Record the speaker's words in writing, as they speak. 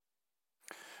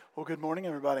Well, good morning,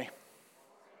 everybody.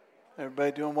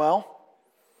 Everybody doing well?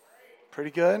 Pretty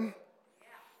good?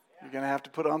 You're going to have to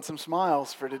put on some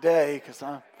smiles for today because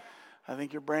I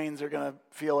think your brains are going to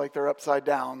feel like they're upside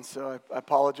down, so I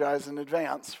apologize in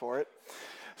advance for it.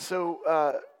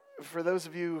 So for those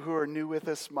of you who are new with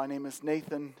us, my name is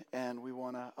Nathan, and we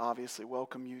want to obviously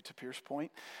welcome you to Pierce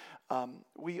Point.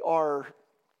 We are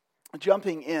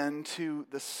jumping into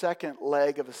the second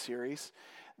leg of a series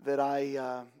that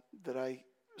I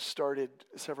started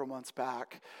several months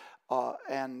back,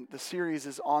 and the series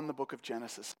is on the book of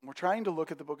Genesis. We're trying to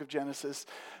look at the book of Genesis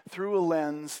through a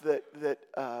lens that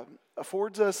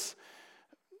affords us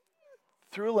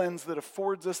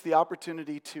the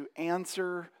opportunity to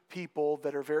answer people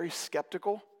that are very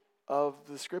skeptical of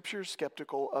the scriptures,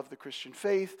 skeptical of the Christian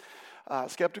faith,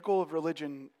 skeptical of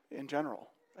religion in general.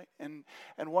 Right? And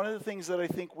one of the things that I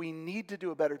think we need to do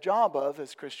a better job of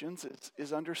as Christians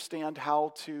is understand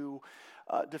how to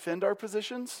defend our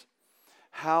positions,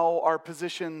 how our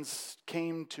positions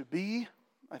came to be.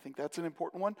 I think that's an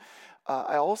important one.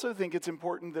 I also think it's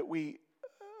important that we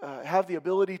have the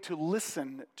ability to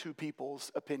listen to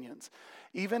people's opinions.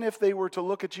 Even if they were to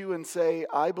look at you and say,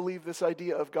 I believe this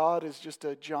idea of God is just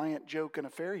a giant joke and a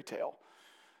fairy tale.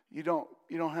 You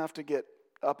don't have to get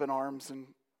up in arms and,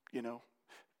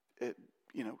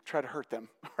 try to hurt them,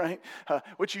 right?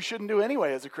 Which you shouldn't do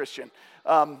anyway as a Christian.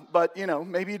 But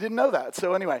maybe you didn't know that.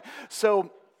 So anyway, so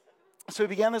we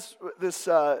began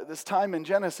this time in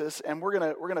Genesis, and we're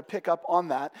gonna pick up on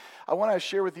that. I want to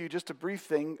share with you just a brief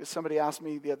thing. Somebody asked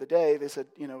me the other day. They said,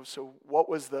 so what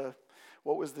was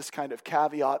this kind of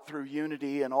caveat through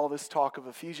unity and all this talk of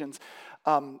Ephesians?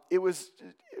 It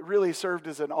really served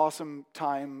as an awesome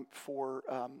time for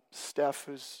Steph,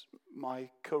 who's my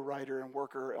co-writer and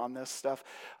worker on this stuff,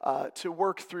 to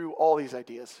work through all these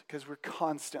ideas, because we're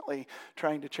constantly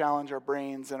trying to challenge our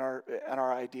brains and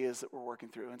our ideas that we're working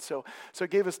through. And so it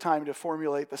gave us time to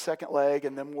formulate the second leg,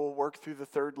 and then we'll work through the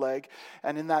third leg.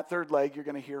 And in that third leg, you're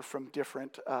going to hear from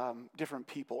different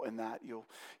people in that.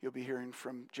 You'll be hearing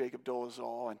from Jacob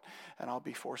Dolezal, and I'll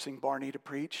be forcing Barney to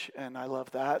preach, and I love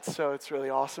that. So it's really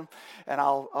awesome. And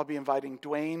I'll be inviting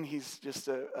Dwayne. He's just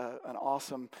an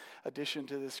awesome addition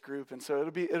to this group. And so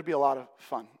it'll be a lot of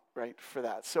fun, right, for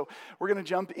that. So we're going to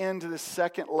jump into the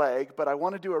second leg, but I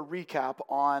want to do a recap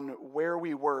on where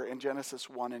we were in Genesis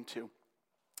 1 and 2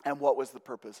 and what was the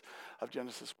purpose of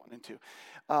Genesis 1 and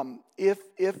 2.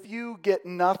 If you get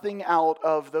nothing out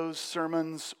of those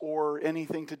sermons or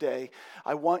anything today,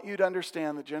 I want you to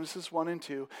understand that Genesis 1 and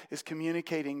 2 is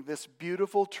communicating this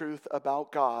beautiful truth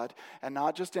about God, and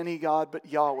not just any God, but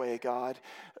Yahweh God,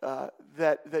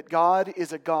 that God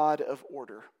is a God of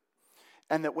order.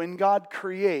 And that when God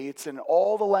creates, and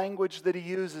all the language that he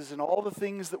uses and all the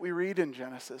things that we read in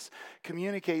Genesis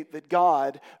communicate that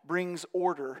God brings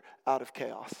order out of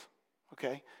chaos.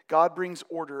 Okay? God brings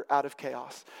order out of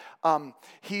chaos.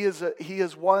 He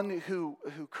is one who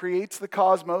creates the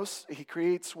cosmos. He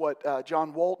creates what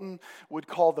John Walton would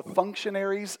call the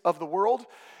functionaries of the world.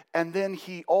 And then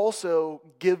he also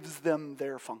gives them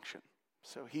their function.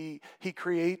 So he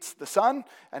creates the sun,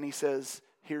 and he says,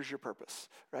 here's your purpose,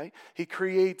 right? He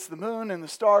creates the moon and the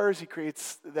stars. He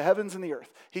creates the heavens and the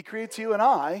earth. He creates you and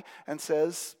I and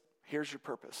says, here's your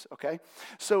purpose, okay?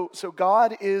 So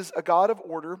God is a God of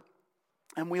order,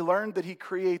 and we learned that he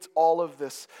creates all of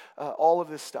this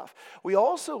stuff. We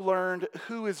also learned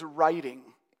who is writing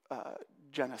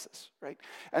Genesis, right?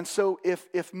 And so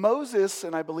if Moses,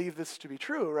 and I believe this to be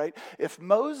true, right? If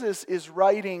Moses is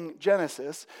writing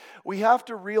Genesis, we have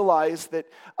to realize that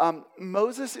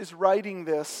Moses is writing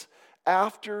this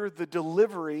after the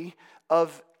delivery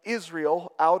of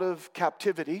Israel out of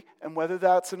captivity, and whether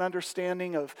that's an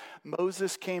understanding of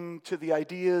Moses came to the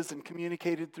ideas and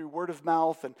communicated through word of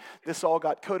mouth, and this all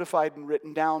got codified and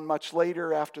written down much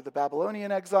later after the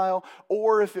Babylonian exile,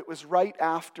 or if it was right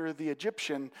after the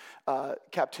Egyptian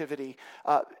captivity.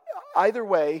 Either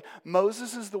way,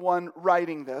 Moses is the one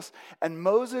writing this, and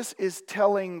Moses is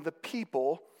telling the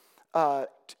people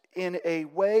in a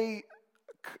way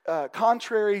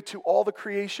contrary to all the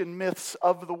creation myths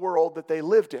of the world that they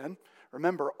lived in.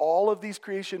 Remember, all of these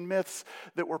creation myths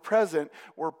that were present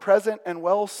and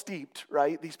well steeped,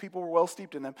 right? These people were well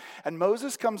steeped in them. And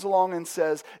Moses comes along and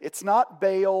says, it's not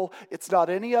Baal, it's not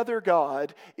any other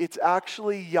God, it's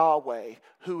actually Yahweh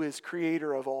who is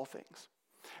creator of all things.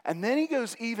 And then he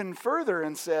goes even further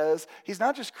and says, he's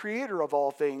not just creator of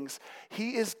all things,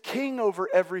 he is king over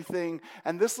everything,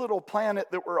 and this little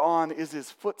planet that we're on is his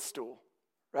footstool.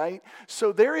 Right?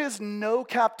 So there is no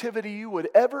captivity you would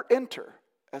ever enter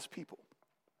as people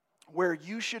where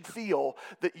you should feel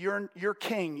that your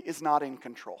king is not in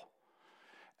control.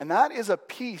 And that is a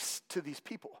peace to these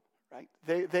people, right?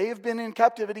 They have been in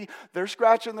captivity. They're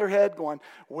scratching their head going,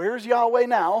 where's Yahweh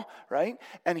now, right?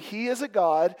 And he is a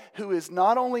God who is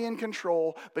not only in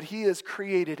control, but he has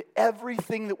created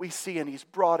everything that we see, and he's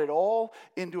brought it all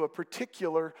into a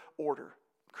particular order.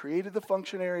 Created the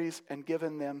functionaries and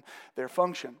given them their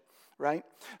function. Right?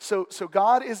 So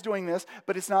God is doing this,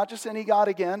 but it's not just any God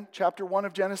again. Chapter 1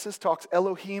 of Genesis talks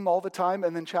Elohim all the time,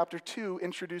 and then chapter 2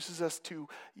 introduces us to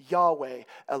Yahweh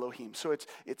Elohim. So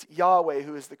it's Yahweh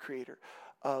who is the creator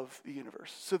of the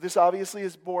universe. So this obviously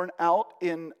is bore out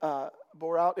in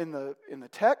the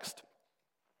text.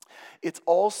 It's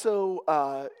also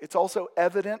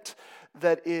evident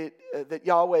that that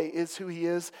Yahweh is who he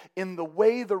is in the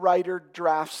way the writer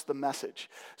drafts the message.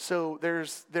 So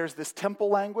there's this temple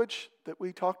language that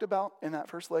we talked about in that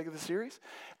first leg of the series,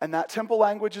 and that temple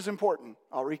language is important.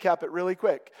 I'll recap it really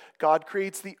quick. God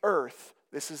creates the earth.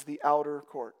 This is the outer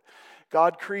court.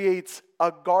 God creates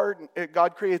a garden.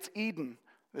 God creates Eden.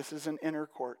 This is an inner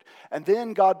court. And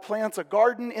then God plants a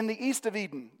garden in the east of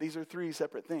Eden. These are three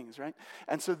separate things, right?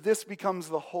 And so this becomes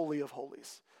the Holy of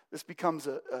Holies. This becomes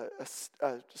a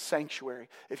sanctuary,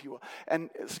 if you will. And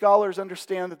scholars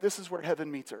understand that this is where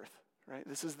heaven meets earth, right?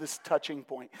 This is this touching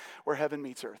point where heaven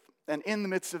meets earth. And in the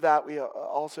midst of that, we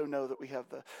also know that we have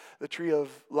the tree of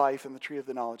life and the tree of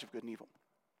the knowledge of good and evil.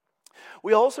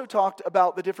 We also talked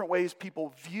about the different ways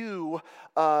people view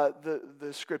the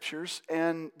scriptures,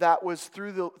 and that was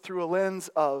through a lens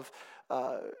of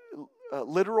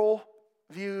literal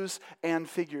views and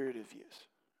figurative views.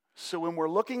 So when we're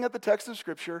looking at the text of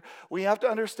Scripture, we have to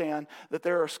understand that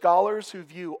there are scholars who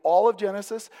view all of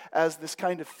Genesis as this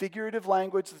kind of figurative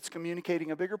language that's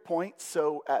communicating a bigger point.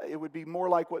 So it would be more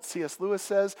like what C.S. Lewis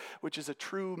says, which is a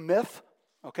true myth,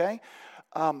 okay?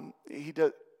 You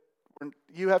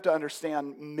have to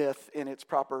understand myth in its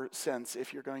proper sense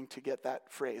if you're going to get that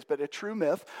phrase. But a true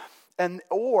myth,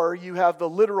 or you have the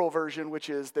literal version, which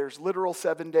is there's literal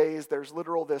 7 days, there's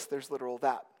literal this, there's literal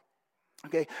that.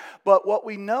 Okay, but what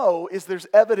we know is there's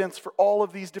evidence for all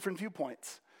of these different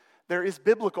viewpoints. There is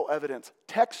biblical evidence,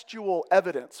 textual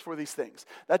evidence for these things.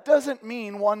 That doesn't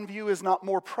mean one view is not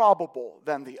more probable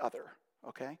than the other,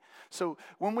 okay? So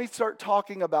when we start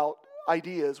talking about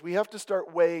ideas, we have to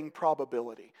start weighing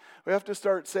probability. We have to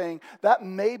start saying, that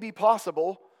may be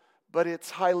possible, but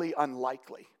it's highly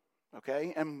unlikely,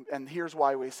 okay? And here's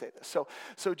why we say this.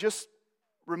 So just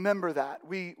remember that.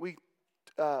 We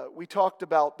talked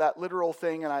about that literal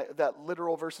thing and that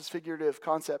literal versus figurative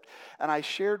concept, and I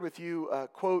shared with you a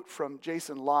quote from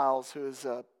Jason Lyles, who is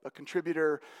a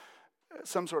contributor,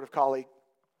 some sort of colleague,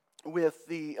 with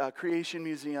the Creation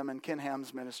Museum and Ken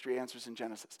Ham's ministry, Answers in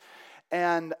Genesis.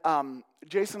 And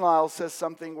Jason Lyles says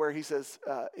something where he says,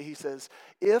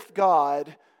 if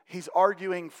God, he's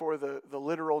arguing for the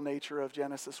literal nature of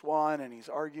Genesis 1, and he's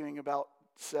arguing about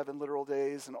 7 literal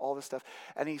days and all this stuff.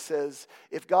 And he says,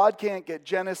 if God can't get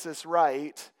Genesis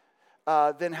right,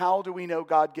 then how do we know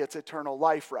God gets eternal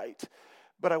life right?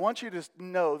 But I want you to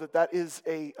know that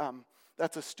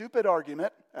that's a stupid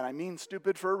argument, and I mean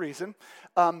stupid for a reason,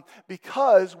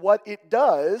 because what it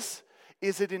does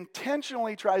is it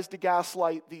intentionally tries to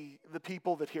gaslight the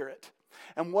people that hear it.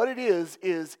 And what it is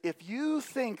if you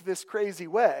think this crazy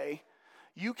way,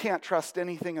 you can't trust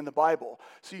anything in the Bible,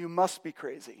 so you must be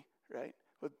crazy, right?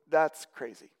 But that's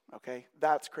crazy, okay?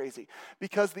 That's crazy.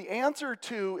 Because the answer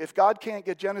to if God can't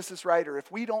get Genesis right, or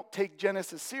if we don't take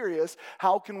Genesis serious,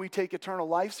 how can we take eternal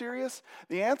life serious?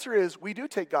 The answer is we do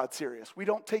take God serious. We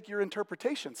don't take your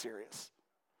interpretation serious.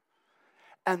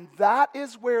 And that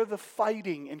is where the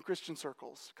fighting in Christian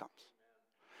circles comes.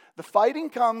 The fighting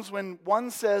comes when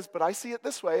one says, but I see it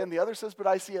this way, and the other says, but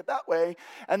I see it that way,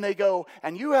 and they go,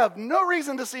 and you have no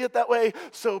reason to see it that way,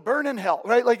 so burn in hell,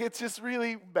 right? Like, it's just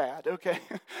really bad, okay?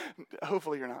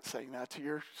 Hopefully you're not saying that to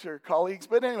your colleagues,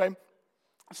 but anyway,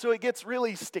 so it gets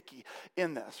really sticky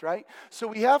in this, right? So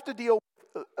we have to deal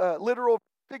with literal,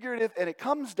 figurative, and it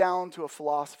comes down to a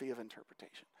philosophy of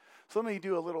interpretation. So let me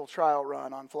do a little trial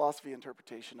run on philosophy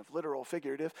interpretation of literal,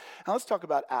 figurative. Now let's talk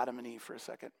about Adam and Eve for a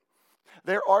second.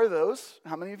 There are those,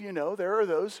 how many of you know, there are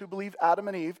those who believe Adam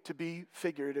and Eve to be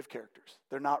figurative characters.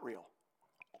 They're not real.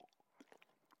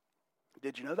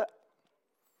 Did you know that?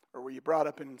 Or were you brought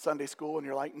up in Sunday school and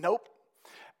you're like, nope,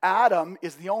 Adam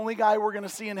is the only guy we're going to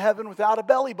see in heaven without a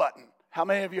belly button. How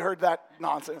many of you heard that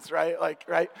nonsense, right? Like,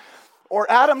 right?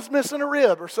 Or Adam's missing a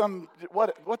rib or some,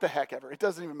 what the heck ever. It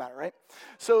doesn't even matter, right?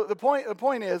 So the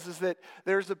point is that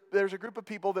there's a group of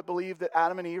people that believe that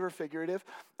Adam and Eve are figurative,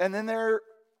 and then there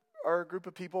are a group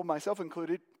of people, myself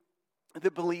included,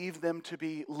 that believe them to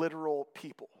be literal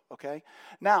people, okay?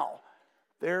 Now,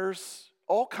 there's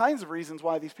all kinds of reasons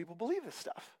why these people believe this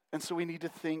stuff. And so we need to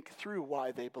think through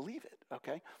why they believe it,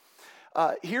 okay?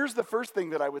 Here's the first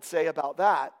thing that I would say about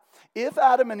that. If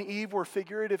Adam and Eve were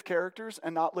figurative characters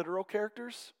and not literal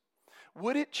characters,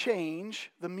 would it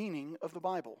change the meaning of the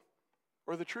Bible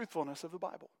or the truthfulness of the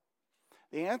Bible?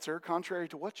 The answer, contrary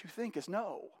to what you think, is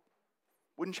no.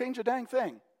 Wouldn't change a dang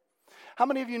thing. How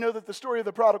many of you know that the story of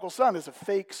the prodigal son is a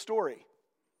fake story?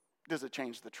 Does it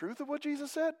change the truth of what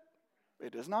Jesus said?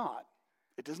 It does not.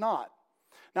 It does not.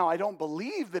 Now, I don't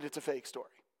believe that it's a fake story,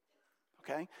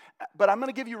 okay? But I'm going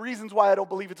to give you reasons why I don't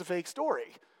believe it's a fake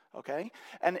story, okay?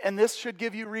 And this should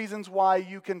give you reasons why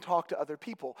you can talk to other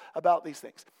people about these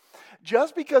things.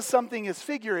 Just because something is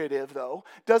figurative, though,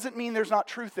 doesn't mean there's not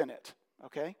truth in it,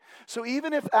 okay? So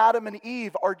even if Adam and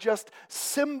Eve are just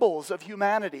symbols of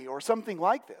humanity or something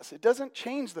like this, it doesn't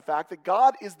change the fact that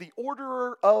God is the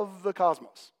orderer of the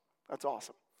cosmos. That's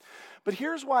awesome. But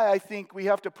here's why I think we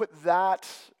have to put that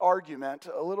argument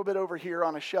a little bit over here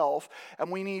on a shelf,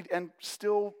 and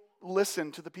still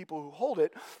listen to the people who hold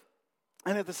it,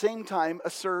 and at the same time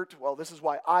assert, well, this is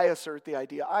why I assert the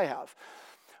idea I have.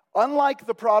 Unlike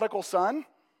the prodigal son,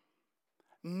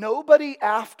 nobody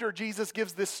after Jesus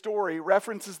gives this story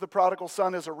references the prodigal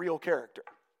son as a real character.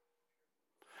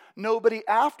 Nobody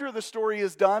after the story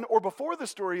is done or before the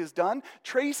story is done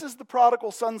traces the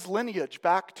prodigal son's lineage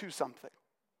back to something.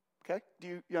 Okay?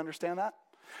 Do you understand that?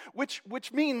 Which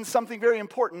means something very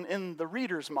important in the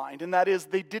reader's mind, and that is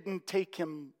they didn't take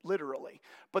him literally,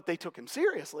 but they took him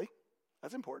seriously.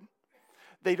 That's important.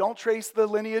 They don't trace the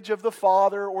lineage of the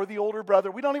father or the older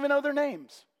brother. We don't even know their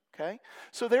names. Okay?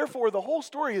 So therefore, the whole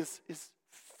story is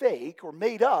fake or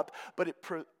made up, but it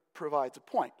provides a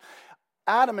point.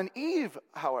 Adam and Eve,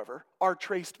 however, are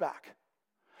traced back.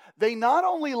 They not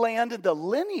only land in the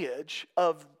lineage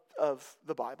of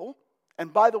the Bible,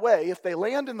 and by the way, if they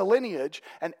land in the lineage,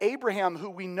 and Abraham,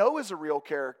 who we know is a real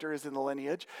character, is in the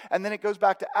lineage, and then it goes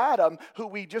back to Adam, who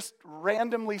we just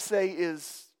randomly say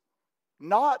is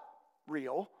not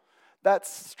real, that's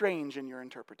strange in your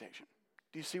interpretation.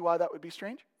 Do you see why that would be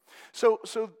strange? So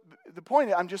the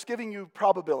point, I'm just giving you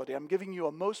probability. I'm giving you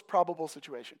a most probable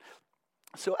situation.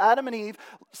 So Adam and Eve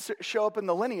show up in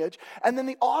the lineage, and then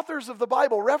the authors of the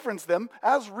Bible reference them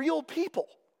as real people,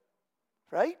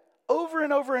 right? Over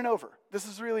and over and over. This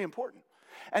is really important.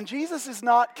 And Jesus is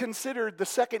not considered the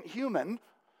second human.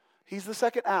 He's the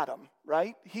second Adam,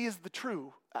 right? He is the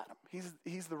true Adam.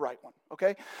 He's the right one,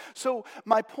 okay? So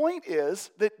my point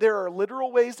is that there are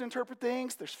literal ways to interpret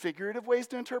things, there's figurative ways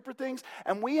to interpret things,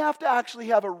 and we have to actually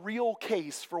have a real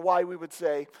case for why we would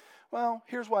say, well,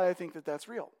 here's why I think that that's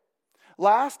real.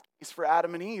 Last case for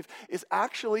Adam and Eve is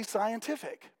actually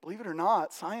scientific. Believe it or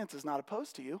not, science is not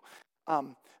opposed to you.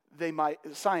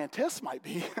 Scientists might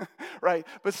be, right?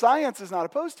 But science is not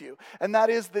opposed to you. And that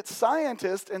is that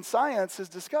scientists and science has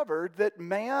discovered that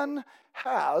man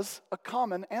has a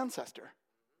common ancestor.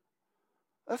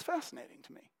 That's fascinating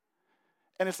to me.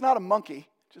 And it's not a monkey,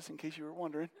 just in case you were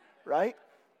wondering, right?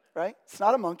 Right? It's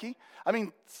not a monkey. I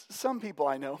mean, some people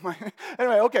I know.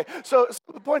 Anyway, okay. So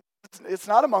the point is, it's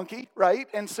not a monkey, right?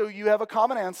 And so you have a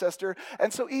common ancestor.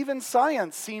 And so even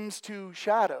science seems to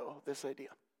shadow this idea.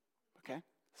 Okay?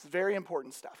 This is very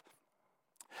important stuff.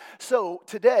 So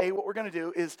today, what we're going to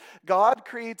do is God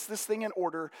creates this thing in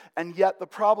order, and yet the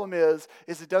problem is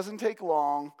it doesn't take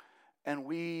long, and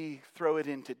we throw it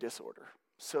into disorder.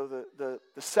 So the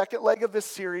second leg of this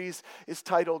series is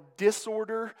titled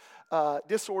Disorder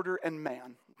and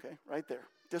Man. Okay, right there,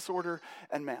 Disorder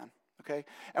and Man. Okay,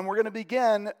 and we're going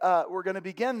to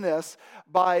begin this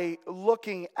by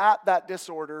looking at that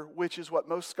disorder, which is what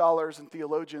most scholars and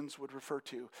theologians would refer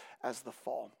to as the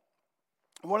fall.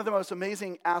 One of the most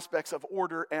amazing aspects of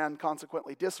order and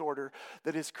consequently disorder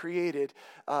that is created,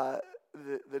 that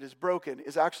is broken,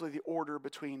 is actually the order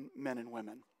between men and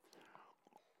women.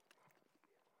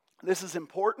 This is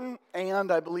important,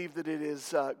 and I believe that it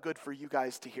is good for you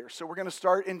guys to hear. So we're going to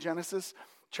start in Genesis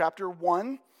chapter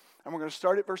 1, and we're going to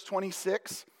start at verse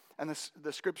 26. And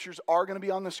the scriptures are going to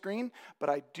be on the screen, but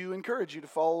I do encourage you to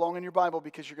follow along in your Bible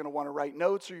because you're going to want to write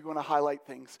notes or you're going to highlight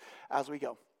things as we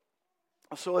go.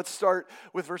 So let's start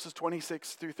with verses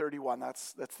 26 through 31.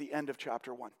 That's the end of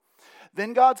chapter 1.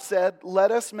 Then God said,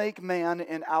 "Let us make man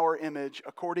in our image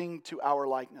according to our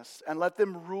likeness, and let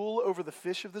them rule over the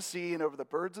fish of the sea and over the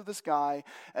birds of the sky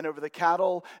and over the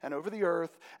cattle and over the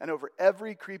earth and over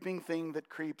every creeping thing that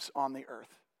creeps on the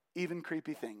earth." Even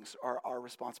creepy things are our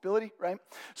responsibility, right?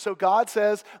 So God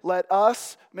says, let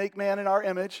us make man in our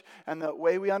image. And the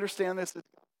way we understand this is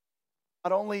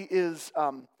not only is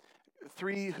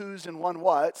three who's and one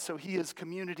what, so he is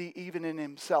community even in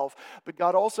himself. But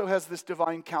God also has this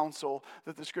divine counsel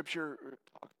that the scripture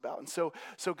talks about. And so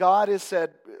God has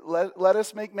said, let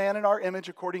us make man in our image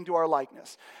according to our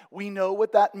likeness. We know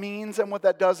what that means and what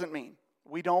that doesn't mean.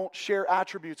 We don't share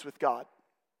attributes with God,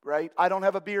 right? I don't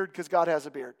have a beard because God has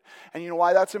a beard. And you know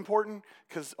why that's important?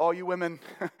 Because all you women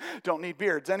don't need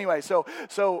beards. Anyway, so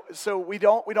we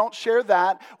don't share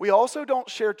that. We also don't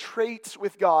share traits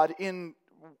with God in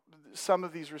some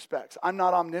of these respects. I'm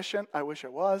not omniscient. I wish I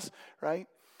was, right?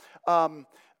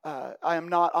 I am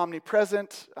not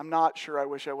omnipresent. I'm not sure. I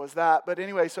wish I was that. But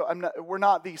anyway, we're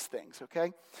not these things,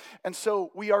 okay? And so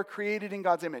we are created in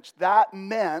God's image. That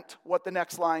meant what the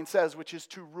next line says, which is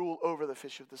to rule over the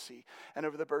fish of the sea and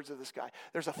over the birds of the sky.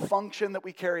 There's a function that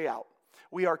we carry out.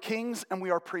 We are kings and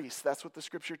we are priests. That's what the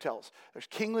scripture tells. There's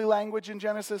kingly language in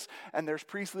Genesis and there's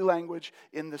priestly language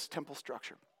in this temple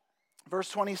structure. Verse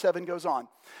 27 goes on.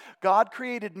 God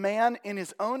created man in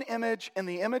his own image. In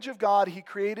the image of God, he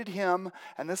created him.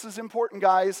 And this is important,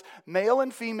 guys. Male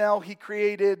and female, he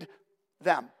created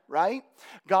them, right?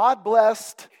 God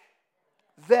blessed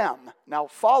them. Now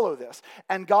follow this.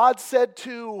 And God said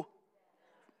to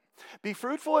be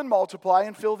fruitful and multiply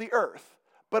and fill the earth.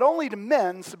 But only to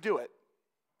men subdue it.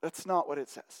 That's not what it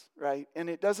says, right? And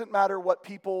it doesn't matter what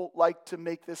people like to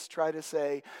make this try to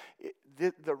say.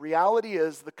 The reality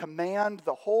is the command,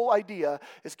 the whole idea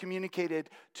is communicated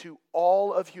to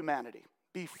all of humanity.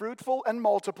 Be fruitful and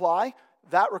multiply.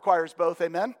 That requires both,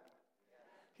 amen?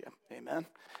 Yeah, amen.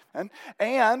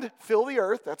 And fill the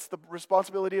earth, that's the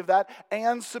responsibility of that,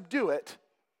 and subdue it.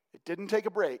 It didn't take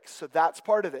a break, so that's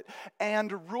part of it.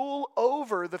 And rule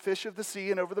over the fish of the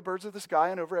sea and over the birds of the sky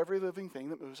and over every living thing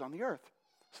that moves on the earth.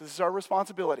 So this is our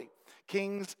responsibility.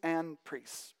 Kings and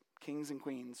priests, kings and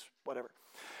queens, whatever.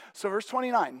 So verse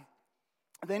 29,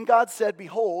 then God said,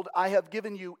 behold, I have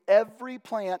given you every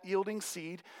plant yielding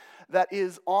seed that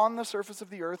is on the surface of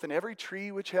the earth, and every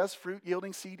tree which has fruit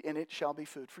yielding seed in it shall be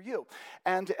food for you.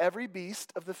 And to every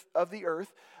beast of the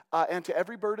earth, and to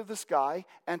every bird of the sky,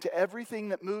 and to everything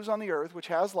that moves on the earth which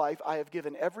has life, I have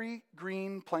given every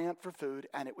green plant for food,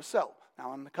 and it was so.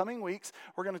 Now, in the coming weeks,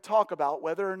 we're going to talk about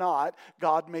whether or not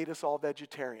God made us all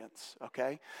vegetarians,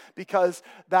 okay? Because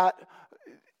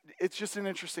it's just an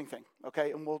interesting thing,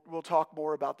 okay? And we'll talk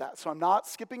more about that. So I'm not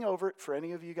skipping over it for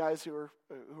any of you guys who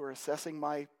are assessing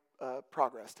my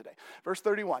progress today. Verse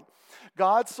 31,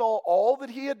 God saw all that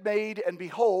he had made, and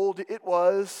behold, it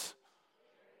was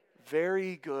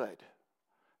very good.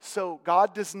 So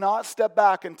God does not step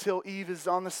back until Eve is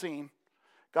on the scene.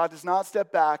 God does not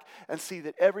step back and see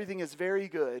that everything is very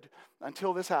good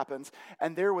until this happens.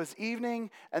 And there was evening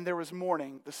and there was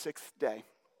morning the sixth day.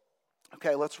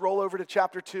 Okay, let's roll over to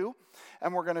chapter 2,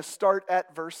 and we're going to start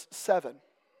at verse 7.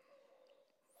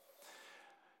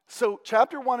 So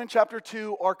chapter 1 and chapter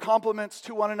 2 are complements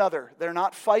to one another. They're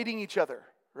not fighting each other,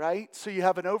 right? So you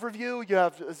have an overview, you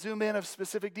have a zoom in of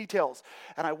specific details.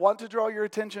 And I want to draw your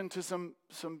attention to some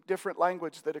different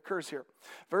language that occurs here.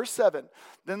 Verse 7,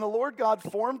 then the Lord God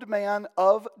formed man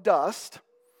of dust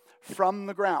from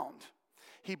the ground.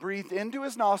 He breathed into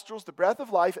his nostrils the breath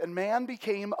of life, and man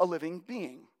became a living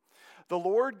being. The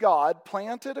Lord God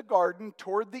planted a garden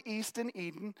toward the east in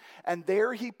Eden, and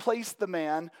there he placed the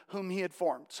man whom he had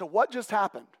formed. So what just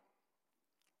happened?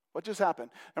 What just happened?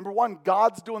 Number one,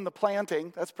 God's doing the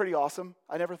planting. That's pretty awesome.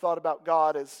 I never thought about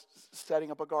God as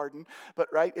setting up a garden.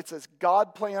 But right, it says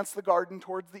God plants the garden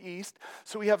towards the east.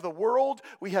 So we have the world,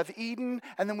 we have Eden,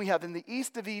 and then we have in the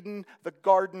east of Eden, the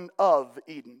Garden of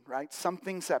Eden, right?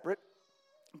 Something separate.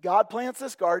 God plants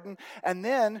this garden, and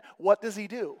then what does he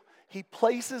do? He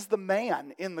places the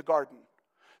man in the garden.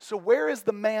 So where is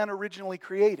the man originally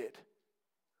created?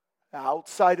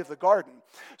 Outside of the garden.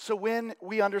 So when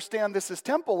we understand this is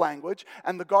temple language,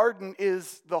 and the garden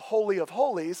is the Holy of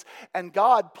Holies, and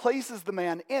God places the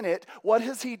man in it, what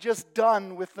has he just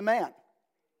done with the man?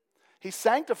 He's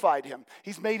sanctified him.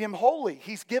 He's made him holy.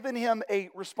 He's given him a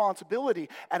responsibility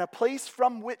and a place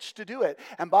from which to do it.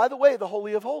 And by the way, the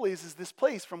Holy of Holies is this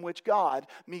place from which God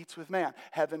meets with man.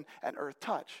 Heaven and earth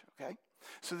touch, okay?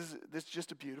 So this is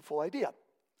just a beautiful idea,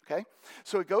 okay?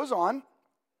 So it goes on,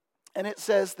 and it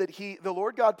says that the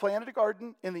Lord God planted a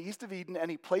garden in the east of Eden,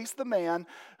 and he placed the man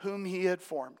whom he had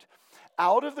formed.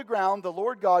 Out of the ground, the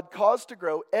Lord God caused to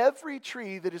grow every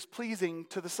tree that is pleasing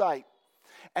to the sight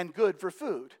and good for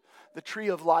food. The tree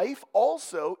of life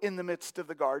also in the midst of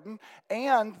the garden,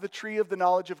 and the tree of the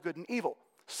knowledge of good and evil.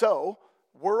 So,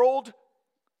 world,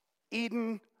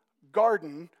 Eden,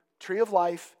 garden, tree of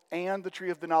life, and the tree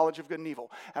of the knowledge of good and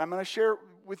evil. And I'm going to share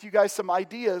with you guys some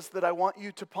ideas that I want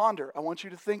you to ponder. I want you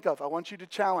to think of. I want you to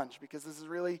challenge, because this is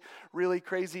really, really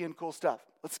crazy and cool stuff.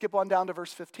 Let's skip on down to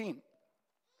verse 15.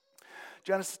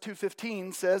 Genesis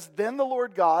 2:15 says, "Then the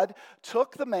Lord God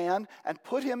took the man and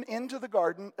put him into the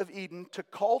Garden of Eden to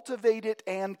cultivate it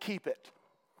and keep it."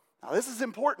 Now this is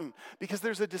important because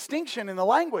there's a distinction in the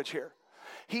language here.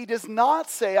 He does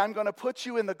not say, "I'm going to put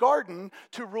you in the garden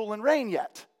to rule and reign"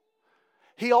 yet.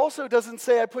 He also doesn't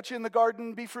say, "I put you in the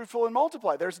garden, be fruitful and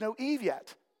multiply." There's no Eve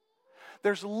yet.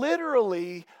 There's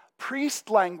literally priest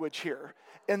language here.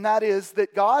 And that is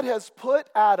that God has put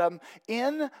Adam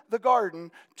in the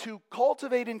garden to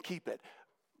cultivate and keep it.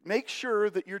 Make sure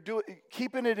that you're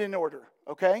keeping it in order,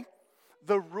 okay?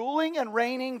 The ruling and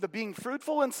reigning, the being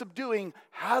fruitful and subduing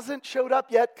hasn't showed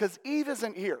up yet because Eve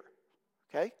isn't here.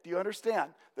 Okay? Do you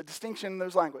understand the distinction in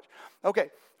those language?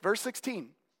 Okay, verse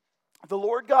 16. "The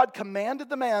Lord God commanded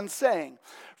the man, saying,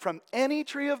 'From any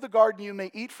tree of the garden you may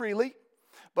eat freely,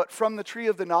 but from the tree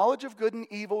of the knowledge of good and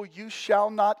evil you shall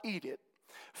not eat it.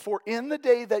 For in the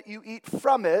day that you eat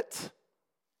from it,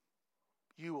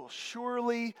 you will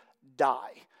surely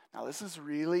die.'" Now this is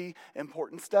really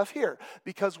important stuff here,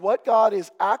 because what God is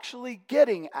actually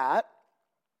getting at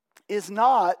is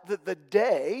not that the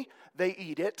day they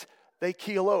eat it, they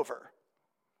keel over.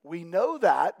 We know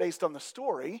that based on the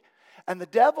story, and the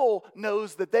devil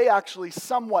knows that they actually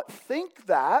somewhat think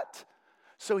that,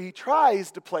 so he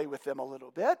tries to play with them a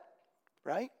little bit.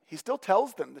 Right? He still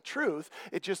tells them the truth.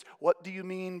 It just, what do you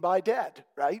mean by dead?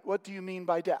 Right? What do you mean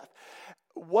by death?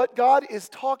 What God is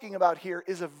talking about here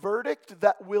is a verdict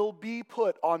that will be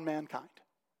put on mankind.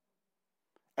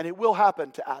 And it will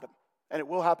happen to Adam. And it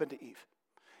will happen to Eve.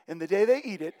 In the day they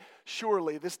eat it,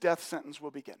 surely this death sentence will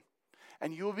begin.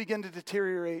 And you will begin to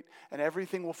deteriorate, and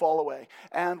everything will fall away.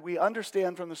 And we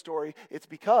understand from the story, it's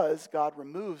because God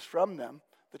removes from them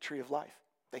the tree of life.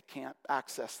 They can't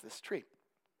access this tree.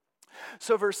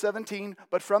 So verse 17,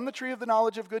 "But from the tree of the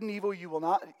knowledge of good and evil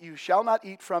you shall not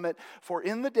eat from it, for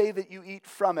in the day that you eat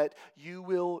from it, you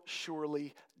will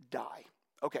surely die."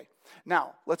 Okay,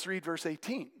 now let's read verse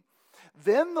 18.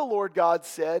 "Then the Lord God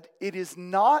said, 'It is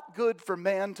not good for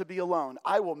man to be alone.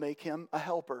 I will make him a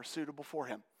helper suitable for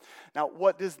him.'" Now,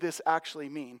 what does this actually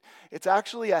mean? It's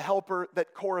actually a helper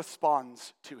that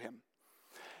corresponds to him.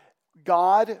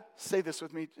 God, say this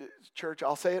with me, church.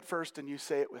 I'll say it first and you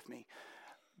say it with me.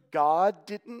 God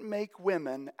didn't make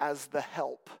women as the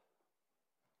help.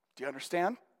 Do you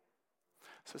understand?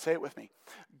 So say it with me.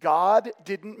 God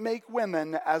didn't make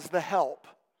women as the help.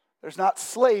 There's not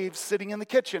slaves sitting in the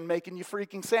kitchen making you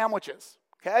freaking sandwiches,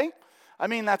 okay? I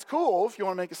mean, that's cool. If you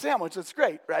want to make a sandwich, that's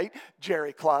great, right?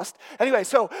 Jerry Clust. Anyway,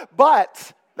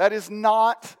 but that is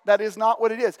not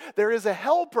what it is. There is a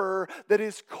helper that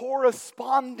is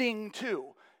corresponding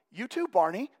to. You too,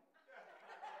 Barney.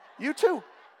 You too.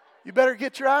 You better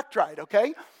get your act right,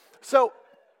 okay? So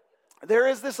there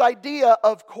is this idea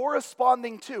of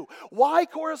corresponding to. Why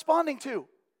corresponding to?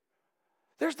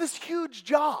 There's this huge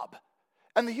job.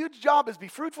 And the huge job is be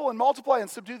fruitful and multiply and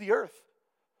subdue the earth.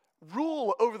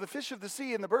 Rule over the fish of the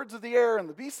sea and the birds of the air and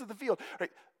the beasts of the field.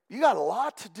 Right? You got a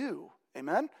lot to do,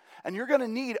 amen? And you're going to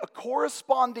need a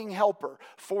corresponding helper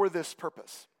for this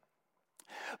purpose.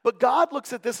 But God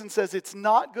looks at this and says, it's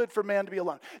not good for man to be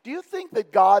alone. Do you think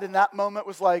that God in that moment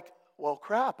was like, well,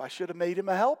 crap, I should have made him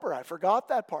a helper. I forgot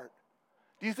that part.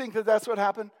 Do you think that that's what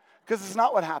happened? Because it's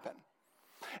not what happened.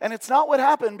 And it's not what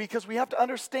happened because we have to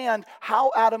understand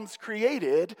how Adam's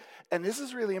created. And this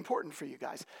is really important for you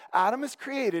guys. Adam is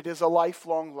created as a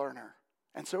lifelong learner.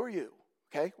 And so are you.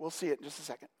 Okay? We'll see it in just a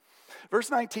second.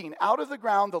 Verse 19, "Out of the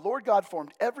ground the Lord God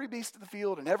formed every beast of the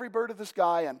field and every bird of the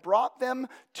sky and brought them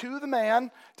to the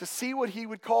man to see what he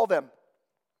would call them.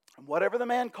 And whatever the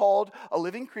man called a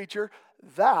living creature,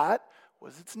 that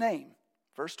was its name."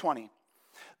 Verse 20,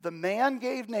 "The man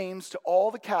gave names to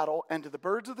all the cattle and to the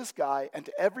birds of the sky and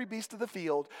to every beast of the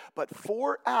field, but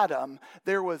for Adam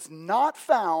there was not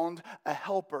found a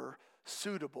helper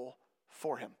suitable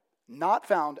for him." Not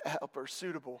found a helper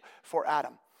suitable for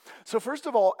Adam. So first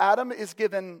of all, Adam is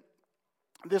given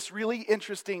this really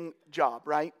interesting job,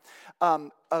 right?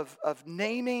 Of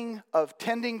naming, of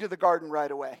tending to the garden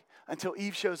right away until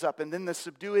Eve shows up, and then the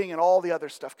subduing and all the other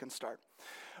stuff can start.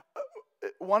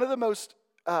 One of the most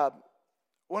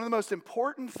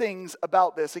important things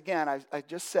about this, again, I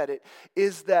just said it,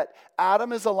 is that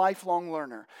Adam is a lifelong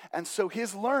learner. And so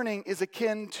his learning is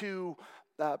akin to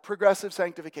progressive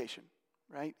sanctification.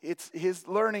 Right? His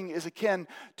learning is akin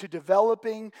to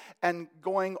developing and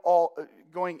going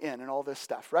in and all this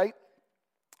stuff, right?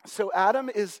 So Adam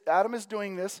is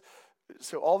doing this,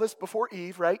 so all this before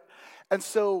Eve, right? And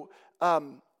so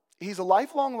he's a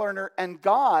lifelong learner, and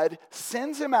God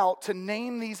sends him out to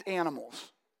name these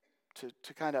animals,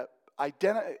 to kind of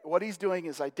identify. What he's doing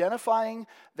is identifying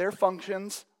their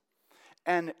functions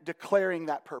and declaring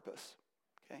that purpose.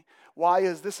 Okay? Why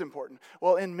is this important?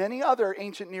 Well, in many other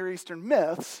ancient Near Eastern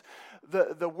myths,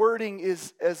 the wording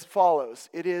is as follows.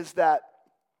 It is that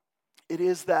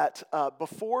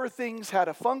before things had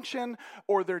a function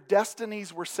or their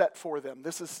destinies were set for them.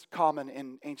 This is common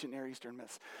in ancient Near Eastern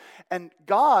myths. And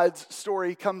God's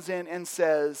story comes in and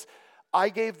says, I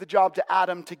gave the job to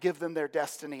Adam to give them their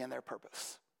destiny and their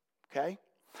purpose. Okay?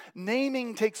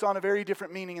 Naming takes on a very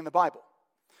different meaning in the Bible.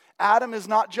 Adam is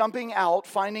not jumping out,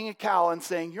 finding a cow and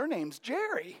saying, your name's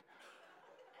Jerry.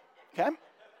 Okay?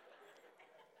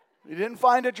 You didn't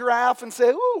find a giraffe and say,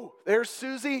 ooh, there's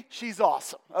Susie, she's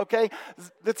awesome, okay?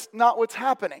 That's not what's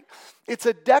happening. It's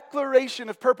a declaration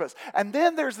of purpose. And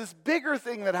then there's this bigger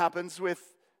thing that happens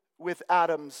with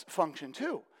Adam's function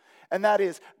too. And that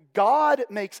is, God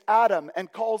makes Adam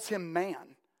and calls him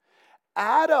man.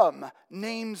 Adam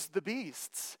names the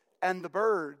beasts and the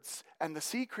birds and the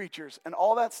sea creatures and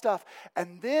all that stuff.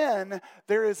 And then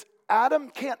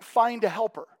Adam can't find a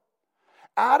helper.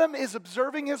 Adam is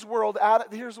observing his world.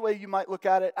 Here's the way you might look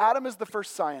at it. Adam is the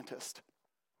first scientist.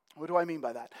 What do I mean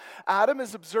by that? Adam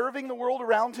is observing the world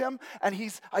around him, and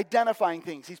he's identifying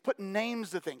things. He's putting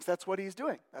names to things. That's what he's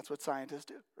doing. That's what scientists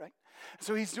do, right?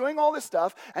 So he's doing all this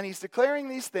stuff, and he's declaring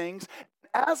these things.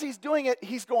 As he's doing it,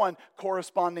 he's going,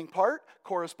 corresponding part,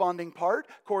 corresponding part,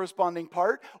 corresponding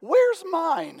part. Where's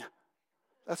mine?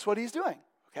 That's what he's doing,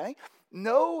 okay?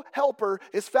 No helper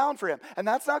is found for him. And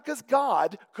that's not because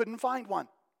God couldn't find one,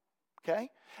 okay?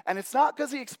 And it's not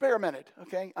because he experimented,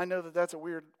 okay? I know that that's a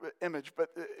weird image, but,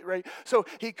 right? So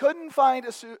he couldn't find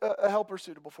a helper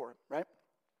suitable for him, right?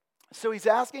 So he's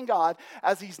asking God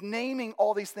as he's naming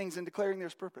all these things and declaring their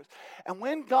purpose. And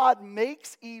when God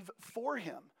makes Eve for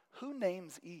him, who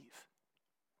names Eve?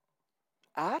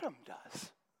 Adam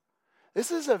does.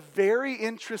 This is a very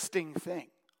interesting thing.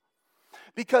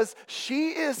 Because she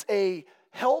is a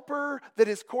helper that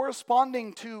is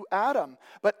corresponding to Adam.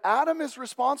 But Adam is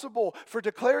responsible for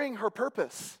declaring her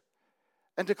purpose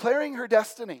and declaring her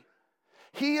destiny.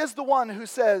 He is the one who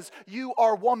says, you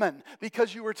are woman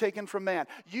because you were taken from man.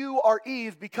 You are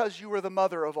Eve because you are the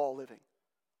mother of all living.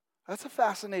 That's a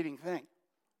fascinating thing.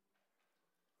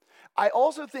 I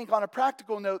also think on a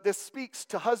practical note, this speaks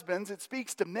to husbands. It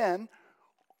speaks to men.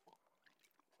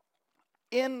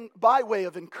 By way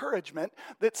of encouragement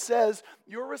that says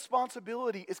your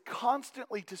responsibility is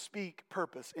constantly to speak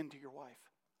purpose into your wife.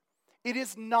 It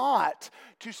is not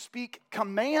to speak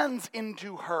commands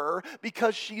into her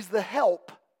because she's the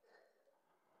help.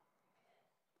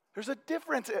 There's a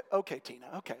difference. Okay, Tina.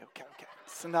 Okay.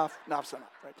 It's enough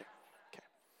right there. Okay.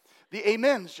 The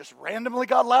amens just randomly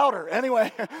got louder.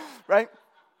 Anyway, right?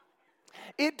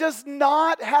 It does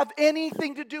not have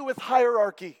anything to do with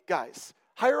hierarchy, guys.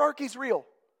 Hierarchy's real.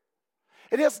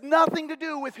 It has nothing to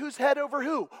do with who's head over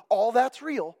who. All that's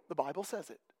real. The Bible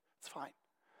says it. It's fine.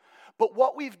 But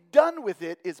what we've done with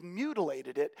it is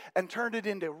mutilated it and turned it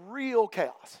into real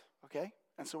chaos. Okay?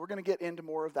 And so we're going to get into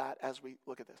more of that as we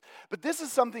look at this. But this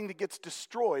is something that gets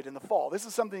destroyed in the fall. This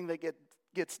is something that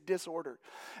gets disordered.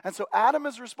 And so Adam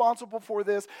is responsible for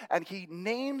this, and he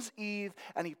names Eve,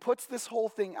 and he puts this whole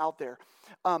thing out there.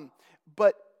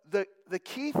 But the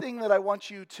key thing that I want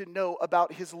you to know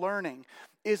about his learning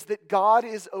is that God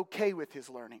is okay with his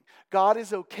learning. God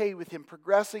is okay with him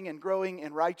progressing and growing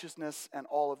in righteousness and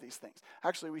all of these things.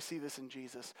 Actually, we see this in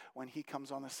Jesus when he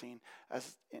comes on the scene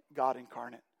as God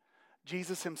incarnate.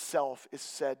 Jesus himself is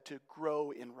said to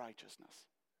grow in righteousness.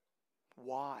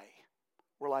 Why?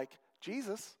 We're like,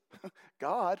 Jesus,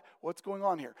 God, what's going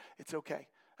on here? It's okay.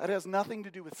 That has nothing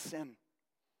to do with sin.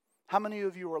 How many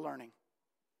of you are learning?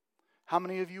 How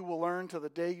many of you will learn till the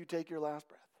day you take your last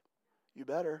breath? You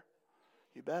better.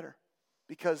 You better.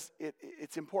 Because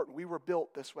it's important. We were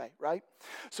built this way, right?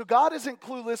 So God isn't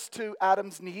clueless to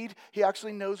Adam's need. He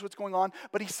actually knows what's going on.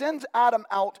 But he sends Adam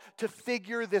out to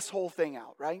figure this whole thing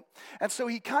out, right? And so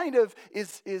he kind of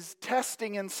is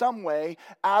testing in some way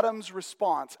Adam's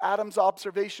response, Adam's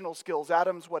observational skills,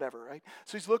 Adam's whatever, right?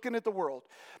 So he's looking at the world.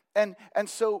 And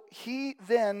so he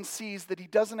then sees that he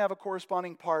doesn't have a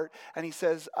corresponding part, and he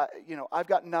says, I've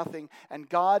got nothing. And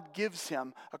God gives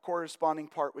him a corresponding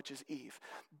part, which is Eve.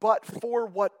 But for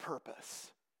what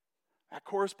purpose? That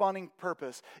corresponding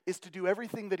purpose is to do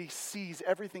everything that he sees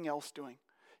everything else doing.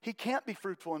 He can't be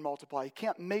fruitful and multiply. He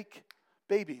can't make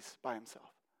babies by himself.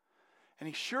 And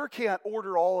he sure can't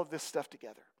order all of this stuff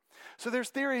together. So there's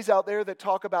theories out there that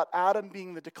talk about Adam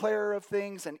being the declarer of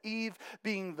things and Eve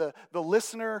being the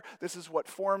listener. This is what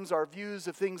forms our views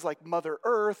of things like Mother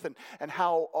Earth and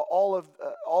how all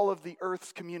of the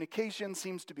Earth's communication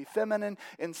seems to be feminine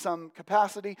in some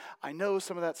capacity. I know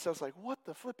some of that stuff's like, what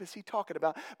the flip is he talking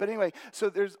about? But anyway, so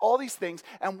there's all these things.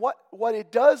 And what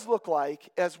it does look like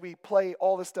as we play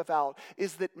all this stuff out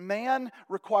is that man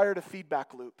required a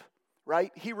feedback loop.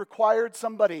 Right? He required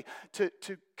somebody to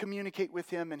communicate with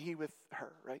him and he with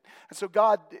her, right? And so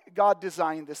God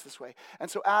designed this way. And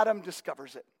so Adam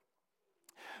discovers it.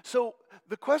 So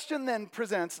the question then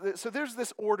presents, so there's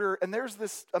this order and there's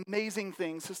this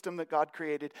amazing system that God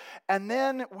created. And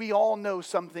then we all know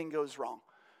something goes wrong.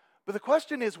 But the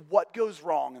question is, what goes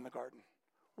wrong in the garden?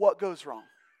 What goes wrong?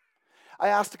 I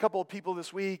asked a couple of people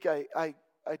this week, I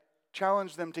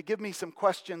challenge them to give me some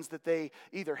questions that they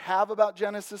either have about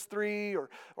Genesis 3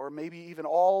 or maybe even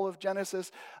all of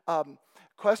Genesis,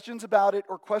 questions about it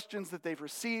or questions that they've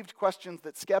received, questions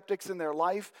that skeptics in their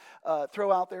life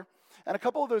throw out there. And a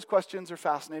couple of those questions are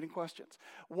fascinating questions.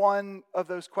 One of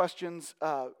those questions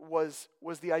was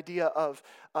the idea of,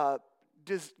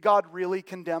 does God really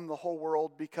condemn the whole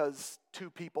world because two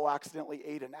people accidentally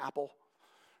ate an apple?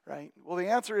 Right? Well, the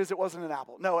answer is it wasn't an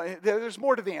apple. No, there's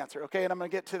more to the answer, okay? And I'm going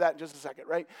to get to that in just a second,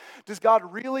 right? Does God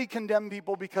really condemn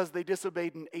people because they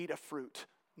disobeyed and ate a fruit?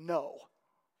 No.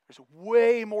 There's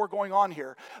way more going on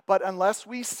here. But unless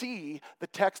we see the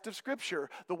text of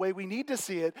Scripture the way we need to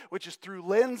see it, which is through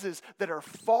lenses that are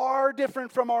far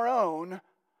different from our own,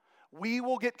 we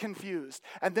will get confused.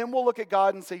 And then we'll look at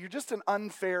God and say, you're just an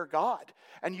unfair God,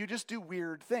 and you just do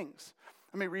weird things.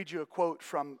 Let me read you a quote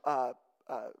from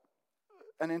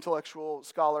an intellectual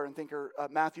scholar and thinker,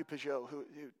 Matthew Peugeot, who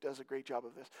does a great job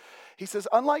of this. He says,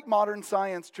 unlike modern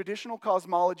science, traditional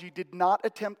cosmology did not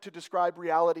attempt to describe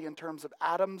reality in terms of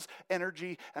atoms,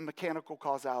 energy, and mechanical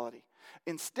causality.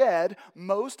 Instead,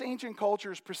 most ancient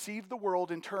cultures perceived the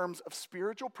world in terms of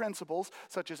spiritual principles,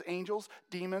 such as angels,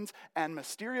 demons, and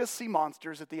mysterious sea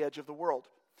monsters at the edge of the world.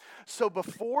 So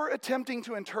before attempting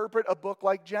to interpret a book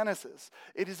like Genesis,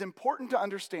 it is important to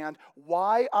understand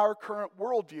why our current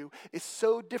worldview is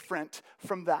so different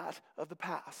from that of the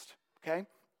past, okay?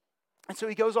 And so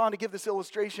he goes on to give this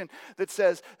illustration that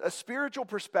says a spiritual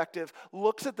perspective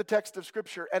looks at the text of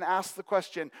Scripture and asks the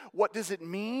question, what does it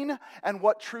mean and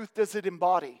what truth does it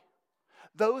embody?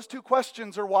 Those two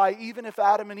questions are why even if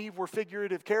Adam and Eve were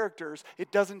figurative characters,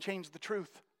 it doesn't change the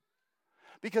truth.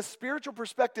 Because spiritual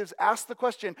perspectives ask the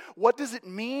question, what does it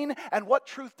mean and what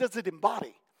truth does it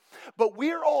embody? But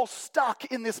we're all stuck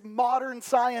in this modern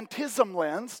scientism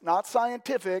lens, not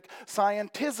scientific,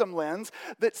 scientism lens,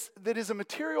 that is a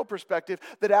material perspective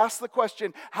that asks the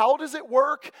question, how does it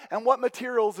work and what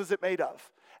materials is it made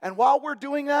of? And while we're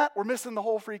doing that, we're missing the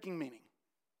whole freaking meaning.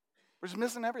 We're just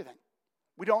missing everything.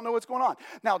 We don't know what's going on.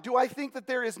 Now, do I think that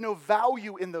there is no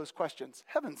value in those questions?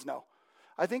 Heavens no.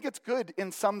 I think it's good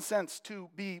in some sense to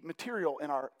be material in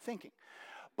our thinking.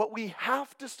 But we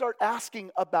have to start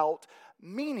asking about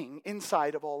meaning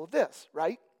inside of all of this,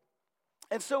 right?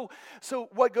 And so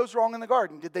what goes wrong in the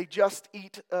garden? Did they just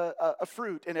eat a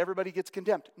fruit and everybody gets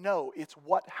condemned? No, it's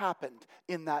what happened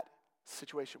in that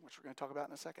situation, which we're going to talk about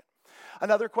in a second.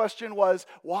 Another question was,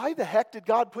 why the heck did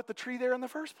God put the tree there in the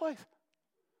first place?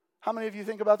 How many of you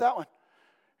think about that one?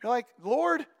 You're like,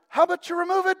 Lord, how about you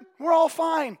remove it? We're all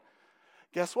fine.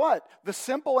 Guess what? The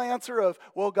simple answer of,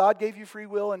 well, God gave you free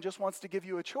will and just wants to give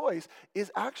you a choice is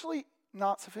actually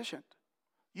not sufficient.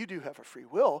 You do have a free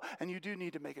will and you do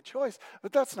need to make a choice,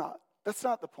 but that's not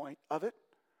the point of it.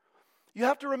 You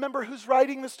have to remember who's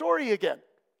writing the story again.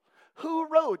 Who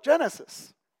wrote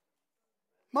Genesis?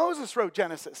 Moses wrote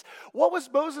Genesis. What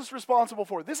was Moses responsible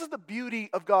for? This is the beauty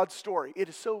of God's story. It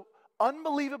is so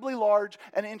unbelievably large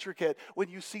and intricate. When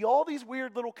you see all these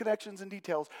weird little connections and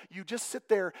details, you just sit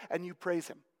there and you praise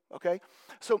him, okay?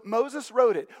 So Moses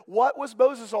wrote it. What was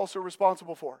Moses also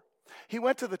responsible for? He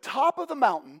went to the top of the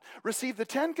mountain, received the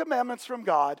 10 commandments from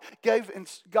God,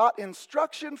 got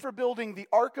instruction for building the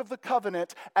Ark of the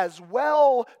Covenant as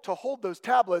well to hold those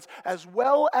tablets, as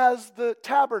well as the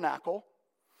tabernacle.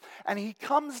 And he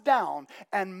comes down,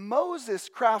 and Moses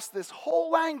crafts this whole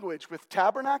language with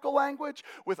tabernacle language,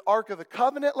 with Ark of the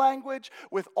Covenant language,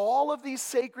 with all of these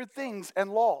sacred things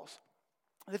and laws.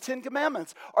 The 10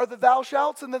 Commandments are the thou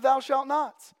shalts and the thou shalt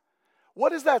nots.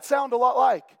 What does that sound a lot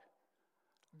like?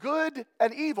 Good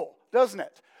and evil, doesn't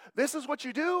it? This is what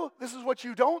you do, this is what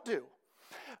you don't do.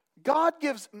 God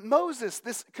gives Moses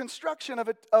this construction of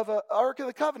an Ark of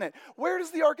the Covenant. Where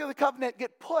does the Ark of the Covenant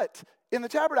get put in the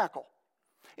tabernacle?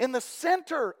 In the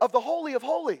center of the Holy of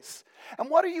Holies. And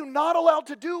what are you not allowed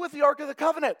to do with the Ark of the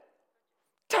Covenant?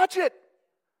 Touch it.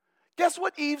 Guess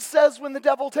what Eve says when the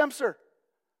devil tempts her?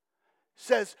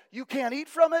 Says, you can't eat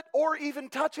from it or even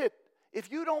touch it.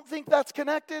 If you don't think that's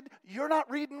connected, you're not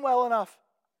reading well enough.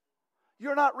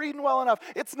 You're not reading well enough.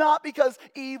 It's not because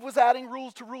Eve was adding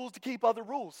rules to keep other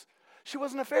rules. She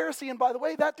wasn't a Pharisee, and by the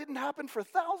way, that didn't happen for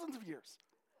thousands of years.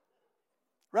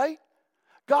 Right?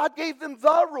 God gave them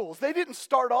the rules. They didn't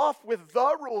start off with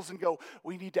the rules and go,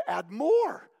 we need to add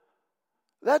more.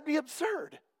 That'd be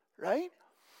absurd, right?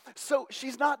 So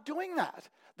she's not doing that.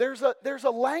 There's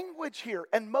a language here,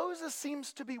 and Moses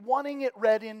seems to be wanting it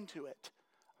read into it.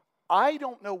 I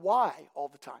don't know why all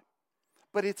the time,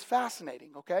 but it's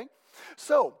fascinating, okay?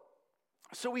 So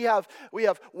we have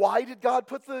why did God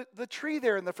put the tree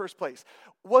there in the first place?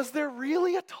 Was there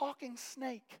really a talking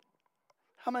snake?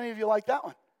 How many of you like that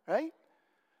one, right?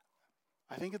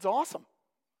 I think it's awesome.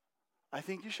 I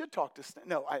think you should talk to snake.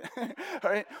 No, all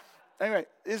right. Anyway,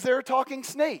 is there a talking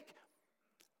snake?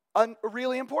 A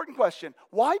really important question.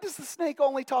 Why does the snake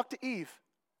only talk to Eve?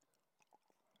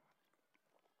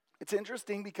 It's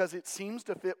interesting because it seems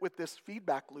to fit with this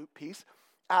feedback loop piece.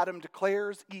 Adam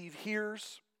declares, Eve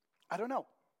hears. I don't know.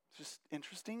 It's just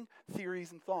interesting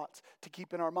theories and thoughts to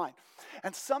keep in our mind.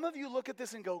 And some of you look at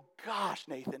this and go, gosh,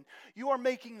 Nathan, you are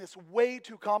making this way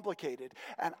too complicated.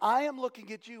 And I am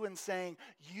looking at you and saying,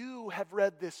 you have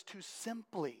read this too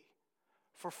simply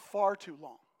for far too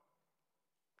long.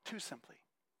 Too simply.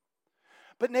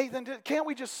 But Nathan, can't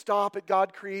we just stop at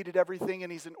God created everything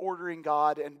and he's an ordering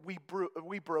God and we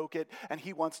broke it and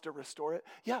he wants to restore it?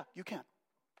 Yeah, you can.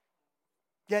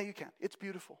 Yeah, you can. It's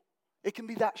beautiful. It can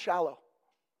be that shallow.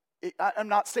 I'm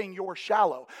not saying you're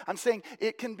shallow. I'm saying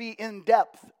it can be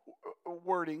in-depth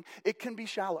wording. It can be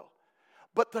shallow.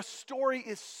 But the story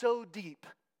is so deep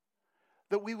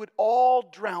that we would all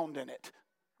drown in it,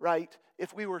 right?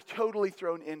 If we were totally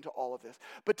thrown into all of this.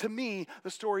 But to me,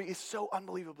 the story is so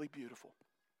unbelievably beautiful.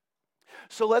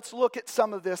 So let's look at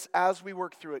some of this as we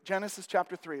work through it. Genesis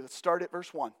chapter 3. Let's start at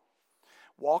verse 1.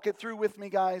 Walk it through with me,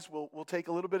 guys. We'll take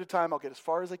a little bit of time. I'll get as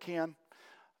far as I can.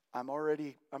 I'm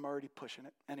already pushing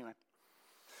it. Anyway.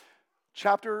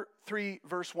 Chapter 3,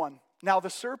 verse 1. Now the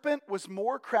serpent was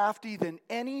more crafty than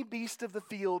any beast of the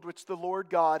field which the Lord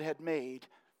God had made.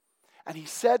 And he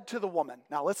said to the woman,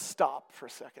 now let's stop for a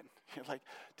second. You're like,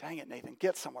 dang it, Nathan,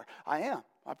 get somewhere. I am.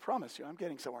 I promise you, I'm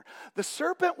getting somewhere. The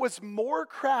serpent was more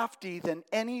crafty than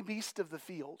any beast of the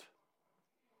field.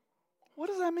 What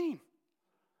does that mean?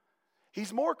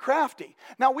 He's more crafty.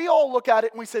 Now, we all look at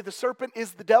it and we say the serpent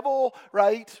is the devil,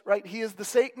 right? He is the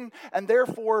Satan, and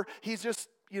therefore he's just,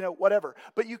 whatever.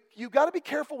 But you got to be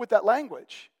careful with that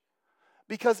language.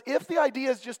 Because if the idea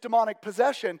is just demonic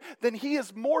possession, then he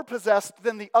is more possessed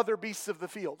than the other beasts of the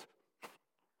field.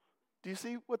 Do you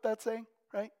see what that's saying,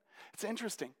 right? It's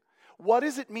interesting. What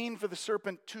does it mean for the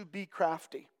serpent to be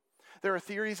crafty? There are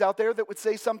theories out there that would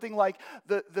say something like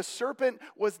the serpent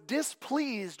was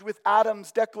displeased with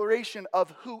Adam's declaration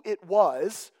of who it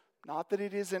was, not that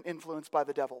it isn't influenced by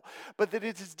the devil, but that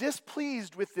it is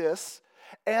displeased with this,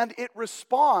 and it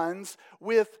responds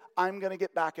with, I'm going to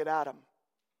get back at Adam.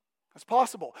 That's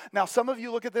possible. Now, some of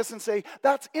you look at this and say,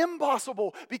 that's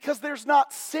impossible because there's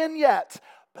not sin yet.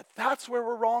 But that's where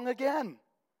we're wrong again.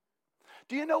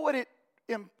 Do you know what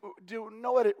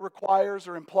it requires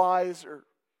or implies or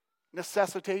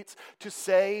necessitates to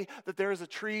say that there is a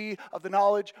tree of the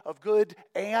knowledge of good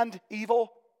and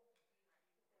evil?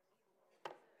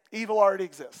 Evil already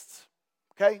exists.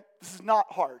 Okay? This is not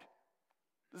hard.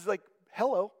 This is like,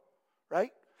 hello,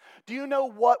 right? Do you know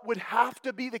what would have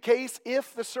to be the case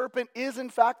if the serpent is in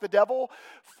fact the devil?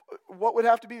 What would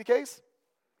have to be the case?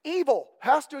 Evil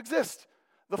has to exist.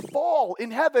 The fall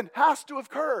in heaven has to have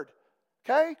occurred.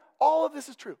 Okay? All of this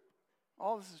is true.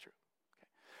 All of this is true.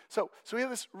 Okay. So we have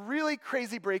this really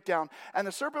crazy breakdown. And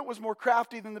the serpent was more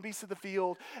crafty than the beasts of the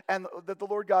field and that the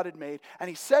Lord God had made. And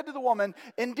he said to the woman,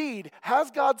 indeed,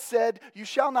 has God said, you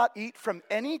shall not eat from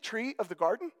any tree of the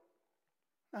garden?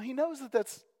 Now he knows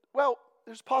that's,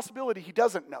 there's a possibility he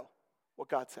doesn't know what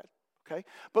God said, okay?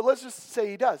 But let's just say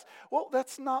he does. Well,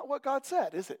 that's not what God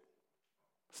said, is it?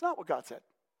 It's not what God said.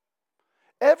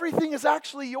 Everything is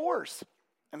actually yours,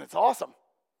 and it's awesome.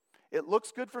 It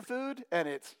looks good for food, and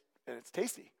it's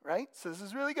tasty, right? So this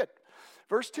is really good.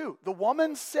 Verse 2, the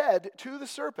woman said to the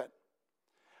serpent,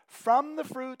 from the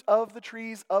fruit of the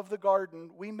trees of the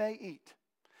garden we may eat,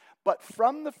 but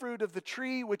from the fruit of the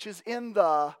tree which is in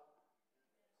the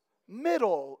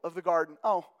middle of the garden.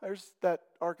 Oh, there's that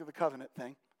Ark of the Covenant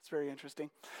thing. It's very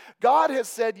interesting. God has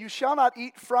said, you shall not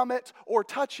eat from it or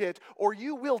touch it, or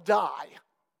you will die.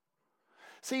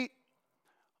 See,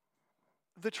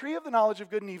 the tree of the knowledge of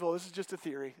good and evil, this is just a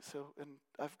theory, and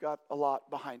I've got a lot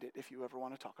behind it if you ever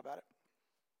want to talk about it.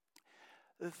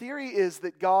 The theory is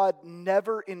that God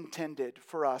never intended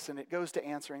for us, and it goes to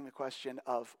answering the question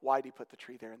of why did he put the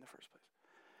tree there in the first place.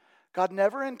 God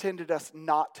never intended us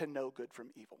not to know good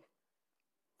from evil.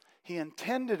 He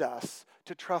intended us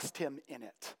to trust him in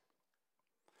it.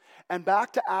 And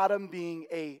back to Adam being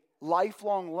a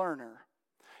lifelong learner,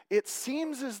 it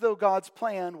seems as though God's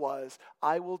plan was,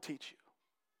 I will teach you.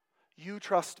 You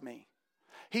trust me.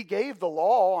 He gave the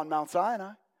law on Mount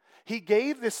Sinai. He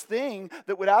gave this thing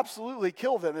that would absolutely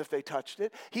kill them if they touched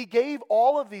it. He gave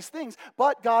all of these things,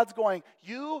 but God's going,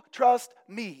 you trust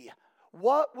me.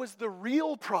 What was the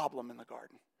real problem in the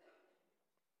garden?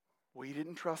 We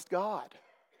didn't trust God.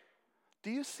 Do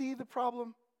you see the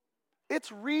problem?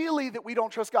 It's really that we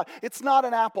don't trust God. It's not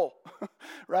an apple,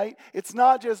 right? It's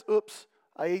not just, oops,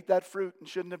 I ate that fruit and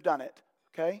shouldn't have done it,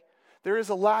 okay? There is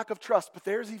a lack of trust, but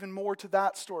there's even more to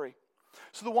that story.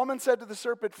 So the woman said to the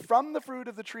serpent, from the fruit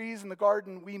of the trees in the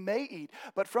garden we may eat,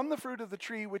 but from the fruit of the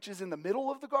tree which is in the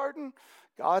middle of the garden,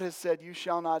 God has said, you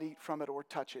shall not eat from it or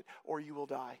touch it, or you will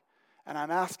die. And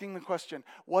I'm asking the question,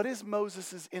 what is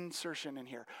Moses' insertion in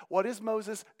here? What is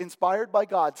Moses, inspired by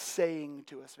God, saying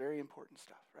to us? Very important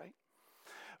stuff, right?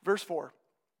 Verse 4,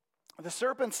 the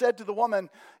serpent said to the woman,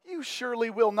 you surely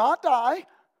will not die.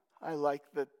 I like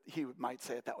that he might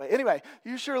say it that way. Anyway,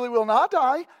 you surely will not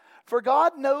die. For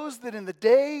God knows that in the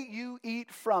day you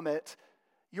eat from it,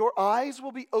 your eyes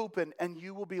will be open and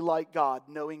you will be like God,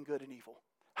 knowing good and evil.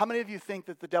 How many of you think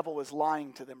that the devil is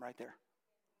lying to them right there?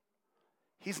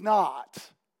 He's not.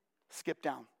 Skip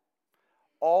down.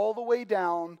 All the way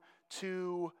down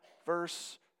to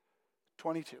verse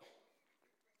 22.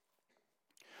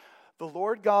 The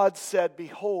Lord God said,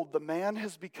 behold, the man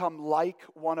has become like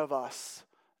one of us,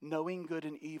 knowing good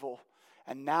and evil.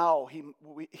 And now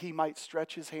he might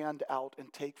stretch his hand out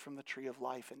and take from the tree of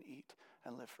life and eat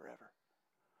and live forever.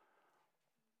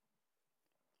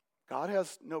 God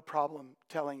has no problem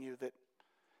telling you that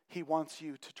he wants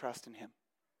you to trust in him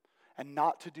and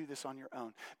not to do this on your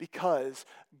own. Because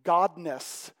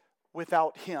godness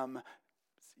without him,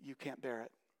 you can't bear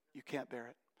it. You can't bear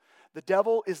it. The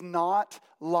devil is not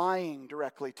lying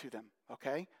directly to them,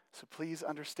 okay? So please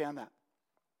understand that.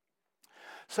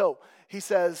 So he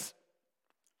says,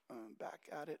 back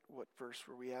at it. What verse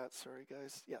were we at? Sorry,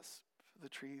 guys. Yes, the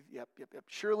tree. Yep.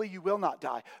 Surely you will not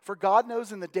die. For God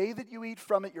knows in the day that you eat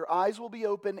from it, your eyes will be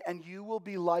open and you will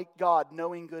be like God,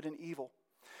 knowing good and evil.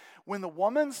 When the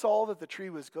woman saw that the tree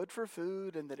was good for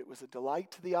food and that it was a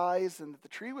delight to the eyes and that the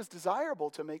tree was desirable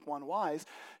to make one wise,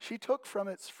 she took from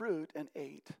its fruit and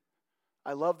ate.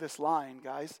 I love this line,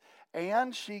 guys.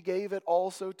 And she gave it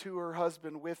also to her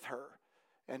husband with her,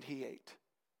 and he ate.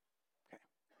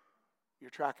 You're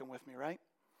tracking with me, right?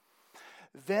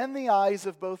 Then the eyes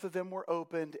of both of them were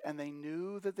opened, and they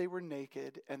knew that they were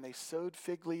naked, and they sewed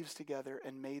fig leaves together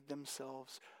and made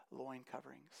themselves loin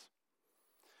coverings.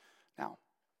 Now,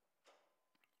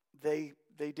 they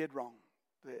did wrong.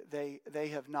 They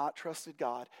have not trusted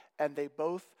God, and they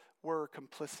both were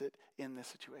complicit in this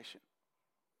situation.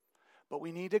 But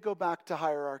we need to go back to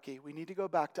hierarchy. We need to go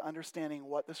back to understanding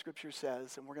what the scripture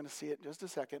says, and we're going to see it in just a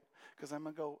second because I'm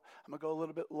going to go a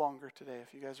little bit longer today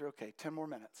if you guys are okay. 10 more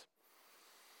minutes.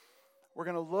 We're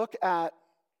going to look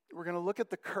at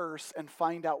the curse and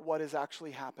find out what is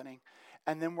actually happening.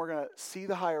 And then we're going to see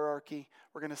the hierarchy.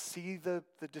 We're going to see the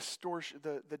distortion,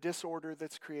 the disorder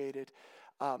that's created.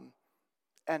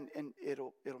 And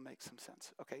it'll make some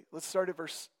sense. Okay, let's start at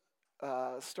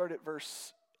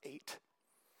verse 8.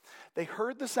 They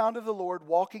heard the sound of the Lord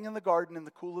walking in the garden in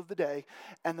the cool of the day,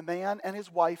 and the man and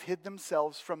his wife hid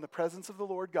themselves from the presence of the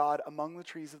Lord God among the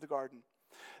trees of the garden.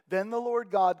 Then the Lord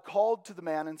God called to the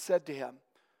man and said to him,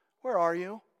 where are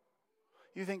you?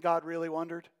 You think God really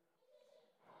wondered?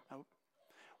 No.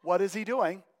 What is he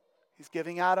doing? He's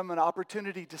giving Adam an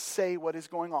opportunity to say what is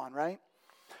going on, right?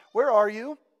 Where are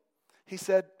you? He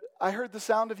said, I heard the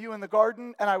sound of you in the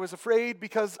garden, and I was afraid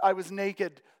because I was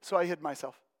naked, so I hid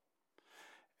myself.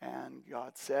 And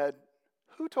God said,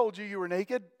 who told you you were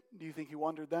naked? Do you think he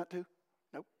wondered that too?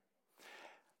 Nope.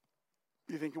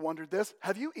 Do you think he wondered this?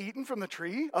 Have you eaten from the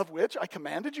tree of which I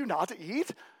commanded you not to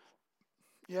eat?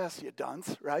 Yes, you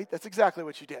dunce, right? That's exactly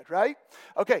what you did, right?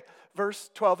 Okay, verse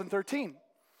 12 and 13.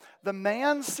 The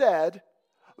man said,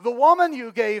 the woman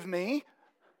you gave me.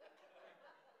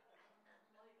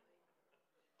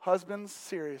 Husbands,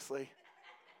 seriously.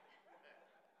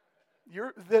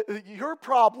 Your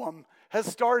problem has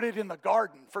started in the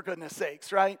garden, for goodness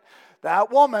sakes, right?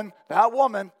 That woman,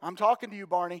 I'm talking to you,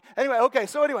 Barney. Anyway, okay,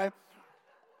 so anyway.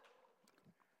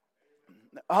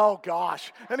 Oh,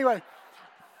 gosh. Anyway.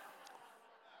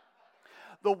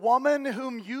 The woman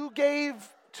whom you gave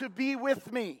to be with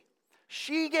me,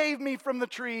 She gave me from the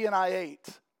tree and I ate.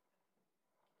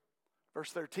 Verse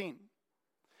 13.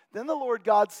 Then the Lord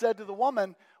God said to the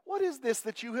woman, what is this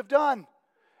that you have done?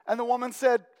 And the woman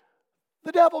said,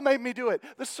 the devil made me do it.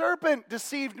 The serpent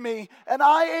deceived me and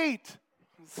I ate.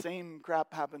 The same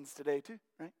crap happens today too,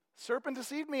 right? Serpent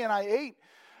deceived me and I ate.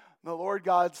 The Lord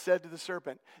God said to the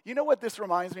serpent, you know what this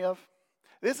reminds me of?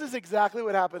 This is exactly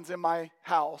what happens in my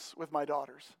house with my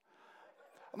daughters.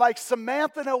 I'm like,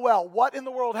 Samantha Noel, what in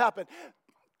the world happened?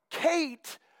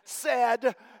 Kate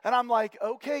said, and I'm like,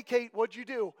 okay, Kate, what'd you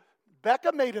do?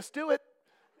 Becca made us do it,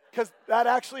 because that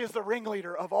actually is the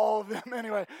ringleader of all of them.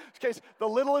 Anyway, in case the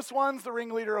littlest one's the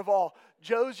ringleader of all.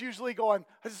 Joe's usually going,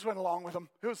 I just went along with him.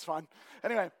 It was fun.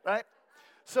 Anyway, right?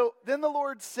 So then the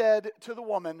Lord said to the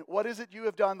woman, what is it you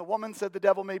have done? The woman said, the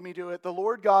devil made me do it. The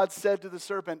Lord God said to the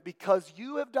serpent, because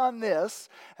you have done this,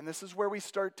 and this is where we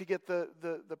start to get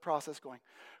the process going.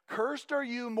 Cursed are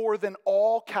you more than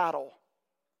all cattle.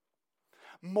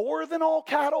 More than all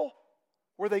cattle?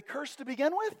 Were they cursed to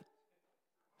begin with?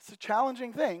 It's a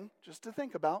challenging thing just to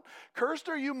think about. Cursed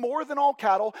are you more than all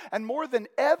cattle and more than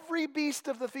every beast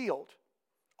of the field.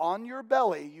 On your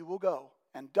belly you will go,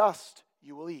 and dust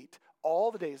you will eat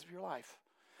all the days of your life.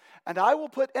 And I will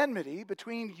put enmity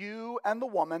between you and the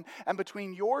woman, and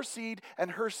between your seed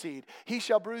and her seed. He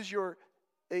shall bruise you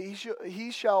on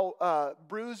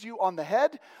the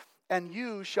head, and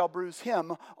you shall bruise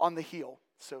him on the heel.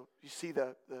 So you see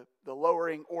the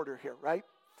lowering order here, right?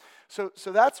 So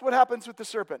that's what happens with the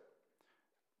serpent.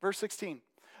 Verse 16.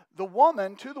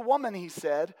 To the woman he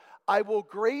said, I will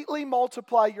greatly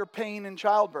multiply your pain in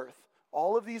childbirth.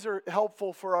 All of these are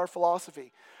helpful for our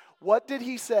philosophy. What did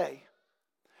he say?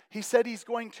 He said he's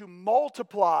going to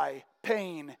multiply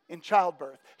pain in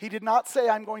childbirth. He did not say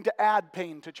I'm going to add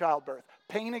pain to childbirth.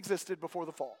 Pain existed before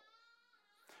the fall.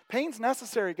 Pain's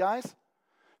necessary, guys.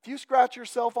 If you scratch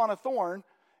yourself on a thorn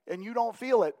and you don't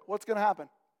feel it, what's going to happen?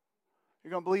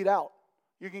 You're going to bleed out.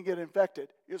 You can get infected.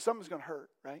 Something's going to hurt,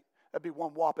 right? That'd be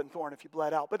one whopping thorn if you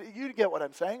bled out. But you get what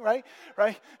I'm saying, right?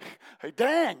 Right? Hey,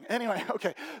 dang. Anyway,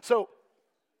 okay. So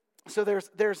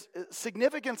there's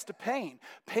significance to pain.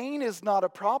 Pain is not a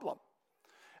problem.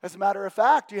 As a matter of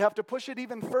fact, you have to push it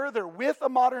even further with a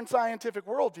modern scientific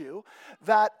worldview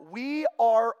that we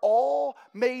are all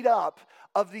made up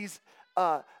of these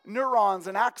neurons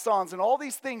and axons and all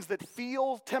these things that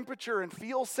feel temperature and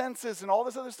feel senses and all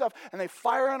this other stuff, and they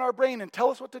fire in our brain and tell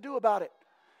us what to do about it.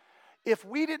 If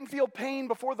we didn't feel pain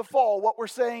before the fall, what we're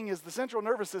saying is the central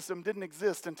nervous system didn't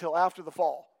exist until after the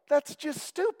fall. That's just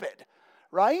stupid,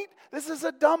 right? This is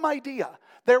a dumb idea.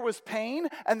 There was pain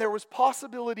and there was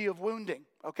possibility of wounding,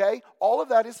 okay? All of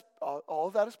that is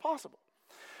possible.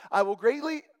 I will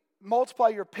greatly multiply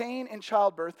your pain in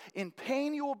childbirth. In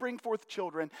pain you will bring forth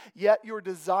children, yet your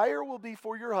desire will be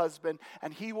for your husband,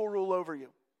 and he will rule over you.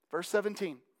 Verse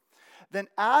 17. Then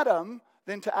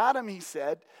to Adam he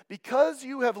said, because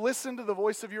you have listened to the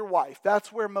voice of your wife.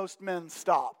 That's where most men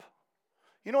stop.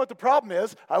 You know what the problem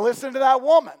is? I listened to that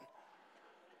woman.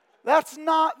 That's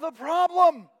not the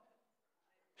problem.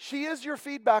 She is your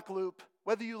feedback loop,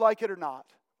 whether you like it or not.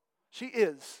 She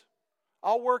is.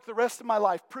 I'll work the rest of my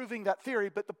life proving that theory,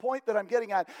 but the point that I'm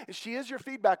getting at is she is your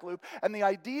feedback loop, and the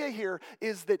idea here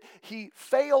is that he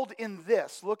failed in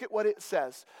this. Look at what it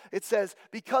says. It says,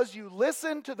 because you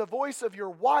listened to the voice of your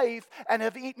wife and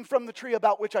have eaten from the tree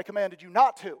about which I commanded you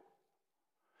not to.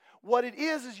 What it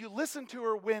is you listened to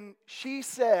her when she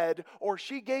said or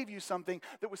she gave you something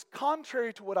that was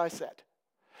contrary to what I said.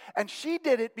 And she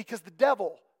did it because the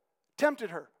devil tempted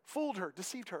her, fooled her,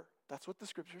 deceived her. That's what the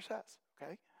scripture says,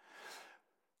 okay?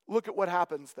 Look at what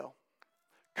happens, though.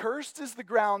 Cursed is the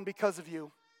ground because of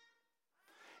you.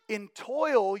 In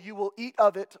toil you will eat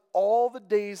of it all the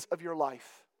days of your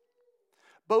life.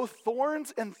 Both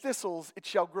thorns and thistles it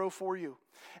shall grow for you,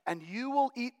 and you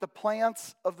will eat the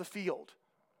plants of the field.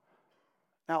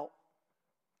 Now,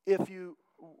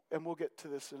 and we'll get to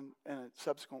this in a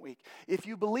subsequent week, if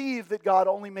you believe that God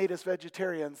only made us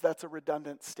vegetarians, that's a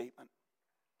redundant statement.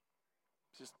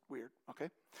 It's just weird, okay?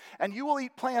 And you will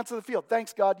eat plants of the field.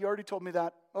 Thanks, God, you already told me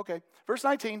that. Okay. Verse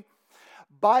 19.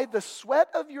 By the sweat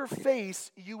of your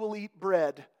face you will eat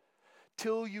bread,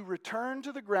 till you return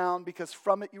to the ground, because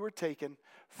from it you were taken.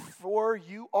 For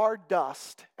you are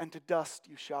dust, and to dust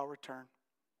you shall return.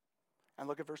 And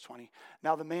look at verse 20.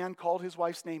 Now the man called his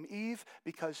wife's name Eve,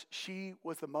 because she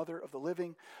was the mother of the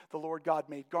living. The Lord God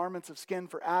made garments of skin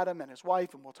for Adam and his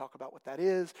wife, and we'll talk about what that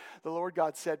is. The Lord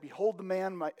God said, behold, the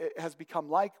man has become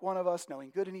like one of us,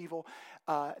 knowing good and evil.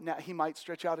 Now he might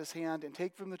stretch out his hand and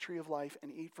take from the tree of life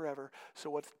and eat forever. So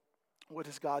what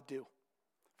does God do?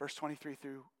 Verse 23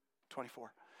 through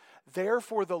 24.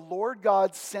 Therefore the Lord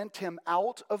God sent him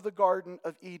out of the Garden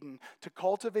of Eden to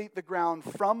cultivate the ground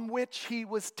from which he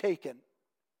was taken,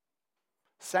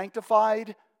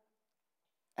 sanctified,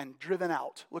 and driven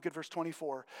out. Look at verse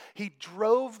 24. He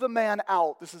drove the man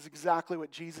out. This is exactly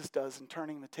what Jesus does in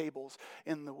turning the tables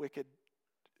in the wicked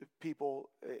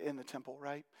people in the temple,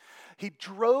 right? He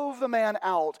drove the man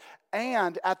out,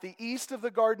 and at the east of the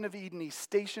Garden of Eden, he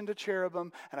stationed a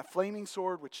cherubim and a flaming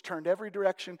sword which turned every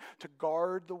direction to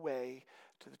guard the way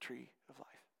to the tree of life.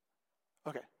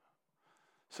 Okay.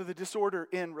 So the disorder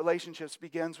in relationships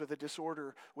begins with a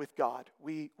disorder with God.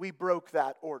 We broke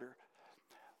that order.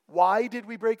 Why did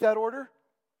we break that order?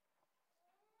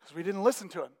 Because we didn't listen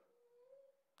to him.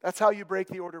 That's how you break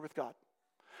the order with God.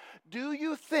 Do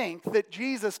you think that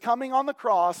Jesus coming on the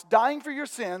cross, dying for your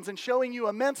sins, and showing you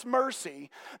immense mercy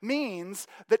means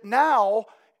that now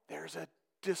there's a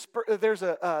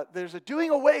doing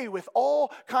away with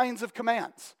all kinds of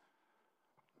commands?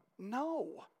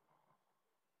 No.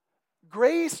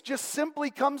 Grace just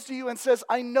simply comes to you and says,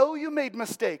 I know you made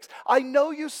mistakes. I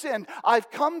know you sinned.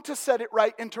 I've come to set it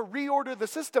right and to reorder the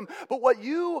system. But what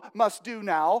you must do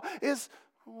now is,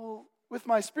 well, with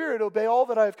my Spirit, obey all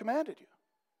that I have commanded you.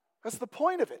 That's the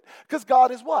point of it. Because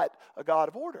God is what? A God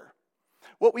of order.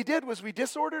 What we did was we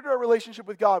disordered our relationship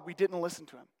with God. We didn't listen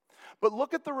to him. But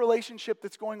look at the relationship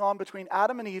that's going on between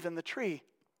Adam and Eve and the tree.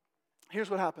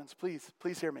 Here's what happens. Please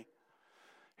hear me.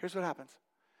 Here's what happens.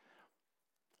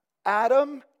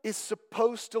 Adam is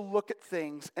supposed to look at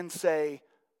things and say,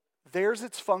 there's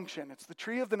its function. It's the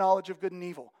tree of the knowledge of good and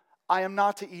evil. I am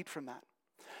not to eat from that.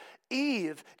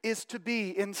 Eve is to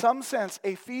be, in some sense,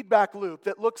 a feedback loop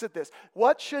that looks at this.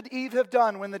 What should Eve have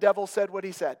done when the devil said what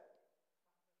he said?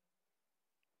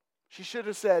 She should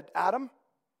have said, Adam,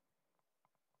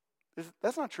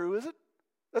 that's not true, is it?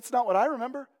 That's not what I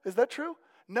remember. Is that true?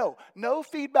 No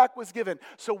feedback was given.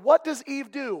 So what does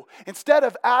Eve do? Instead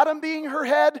of Adam being her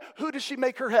head, who does she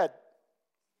make her head?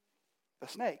 The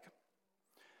snake.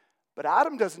 But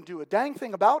Adam doesn't do a dang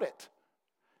thing about it.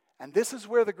 And this is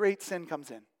where the great sin comes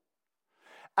in.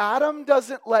 Adam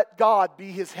doesn't let God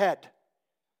be his head.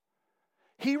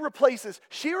 She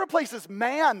replaces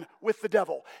man with the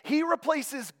devil. He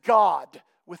replaces God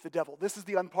with the devil. This is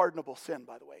the unpardonable sin,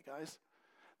 by the way, guys.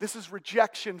 This is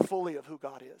rejection fully of who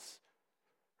God is,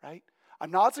 right?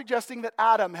 I'm not suggesting that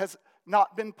Adam has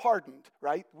not been pardoned,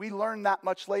 right? We learn that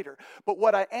much later. But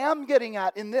what I am getting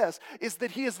at in this is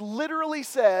that he has literally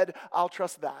said, I'll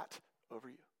trust that over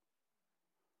you.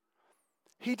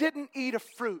 He didn't eat a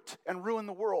fruit and ruin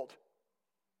the world.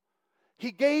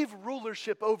 He gave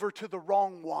rulership over to the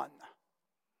wrong one.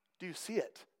 Do you see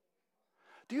it?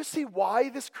 Do you see why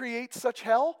this creates such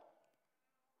hell?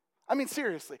 I mean,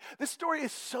 seriously, this story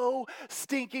is so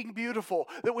stinking beautiful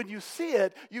that when you see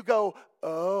it, you go,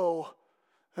 oh,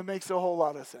 it makes a whole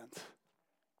lot of sense.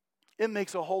 It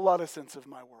makes a whole lot of sense of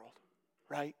my world,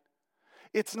 right?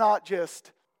 It's not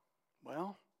just,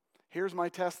 well, here's my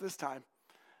test this time.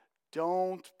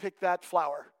 Don't pick that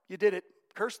flower. You did it.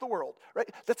 Curse the world, right?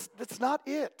 That's not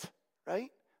it, right?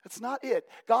 That's not it.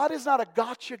 God is not a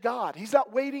gotcha God. He's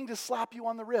not waiting to slap you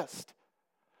on the wrist.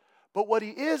 But what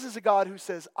he is a God who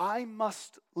says, I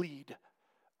must lead.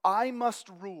 I must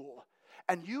rule.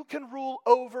 And you can rule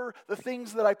over the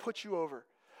things that I put you over.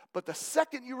 But the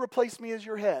second you replace me as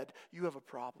your head, you have a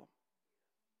problem.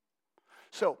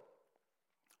 So,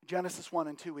 Genesis 1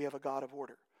 and 2, we have a God of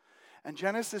order. And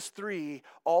Genesis 3,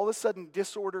 all of a sudden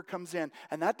disorder comes in.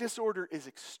 And that disorder is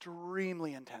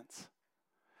extremely intense.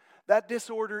 That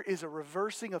disorder is a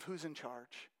reversing of who's in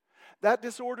charge. That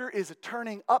disorder is a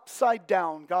turning upside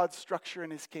down God's structure in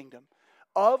his kingdom,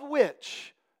 of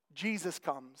which Jesus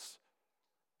comes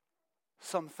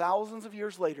some thousands of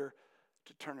years later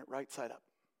to turn it right side up.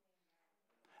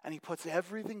 And he puts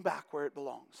everything back where it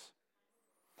belongs.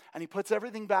 And he puts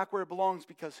everything back where it belongs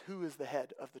because who is the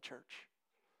head of the church?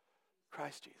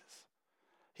 Christ Jesus.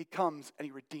 He comes and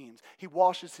he redeems. He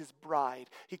washes his bride.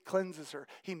 He cleanses her.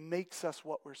 He makes us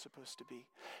what we're supposed to be.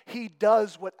 He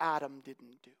does what Adam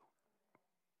didn't do.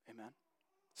 Amen.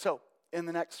 So, in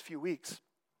the next few weeks,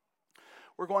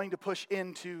 we're going to push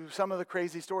into some of the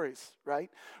crazy stories, right?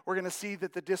 We're going to see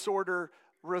that the disorder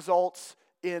results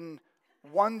in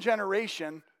one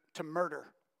generation to murder.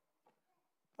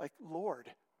 Like, Lord,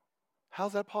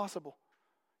 how's that possible?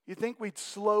 You think we'd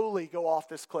slowly go off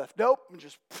this cliff. Nope,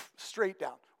 just straight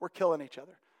down. We're killing each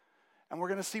other. And we're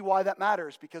going to see why that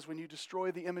matters, because when you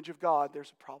destroy the image of God,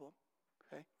 there's a problem.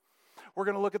 Okay? We're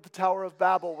going to look at the Tower of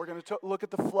Babel. We're going to look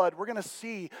at the flood. We're going to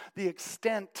see the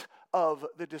extent of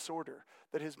the disorder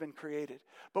that has been created.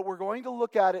 But we're going to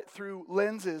look at it through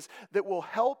lenses that will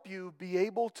help you be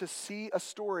able to see a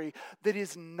story that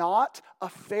is not a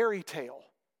fairy tale.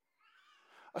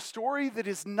 A story that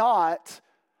is not,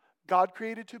 God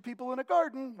created two people in a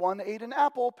garden, one ate an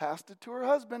apple, passed it to her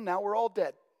husband, now we're all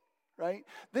dead, right?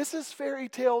 This is fairy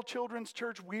tale children's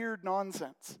church weird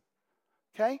nonsense,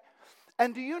 okay?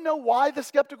 And do you know why the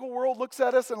skeptical world looks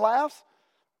at us and laughs?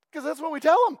 Because that's what we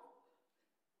tell them.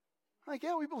 Like,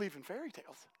 yeah, we believe in fairy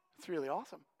tales. It's really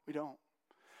awesome. We don't.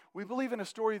 We believe in a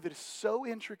story that is so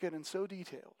intricate and so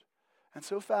detailed and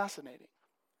so fascinating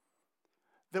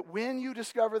that when you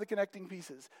discover the connecting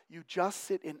pieces, you just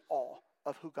sit in awe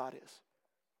of who God is.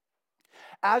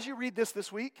 As you read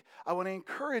this week, I want to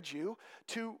encourage you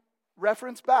to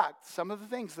reference back some of the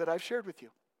things that I've shared with you.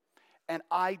 And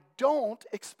I don't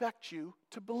expect you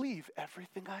to believe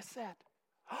everything I said.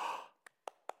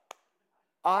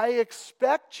 I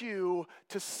expect you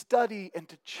to study and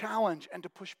to challenge and to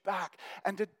push back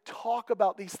and to talk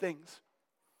about these things.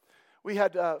 We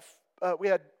had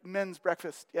men's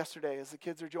breakfast yesterday as the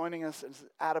kids are joining us, as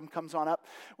Adam comes on up.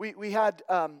 We had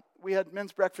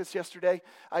men's breakfast yesterday.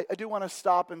 I do want to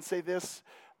stop and say this.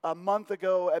 A month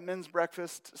ago at men's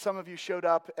breakfast, some of you showed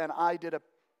up and I did a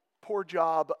poor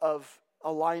job of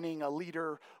aligning a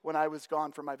leader when I was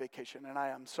gone for my vacation. And I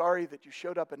am sorry that you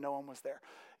showed up and no one was there.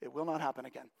 It will not happen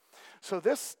again. So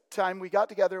this time we got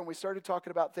together and we started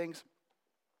talking about things.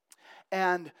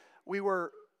 And we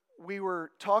were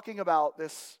talking about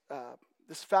this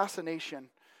fascination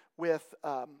with,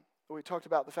 we talked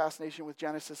about the fascination with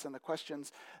Genesis and the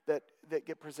questions that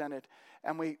get presented.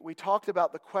 And we talked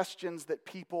about the questions that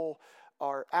people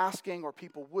are asking or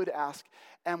people would ask.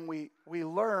 And we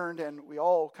learned, and we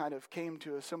all kind of came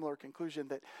to a similar conclusion,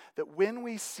 that when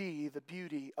we see the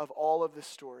beauty of all of this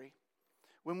story,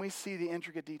 when we see the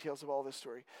intricate details of all this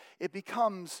story, it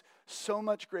becomes so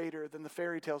much greater than the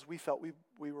fairy tales we felt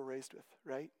we were raised with,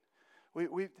 right?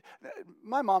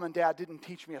 My mom and dad didn't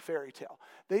teach me a fairy tale.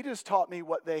 They just taught me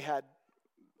what they had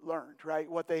learned, right?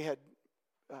 What they had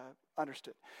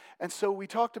understood. And so we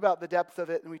talked about the depth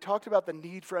of it, and we talked about the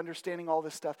need for understanding all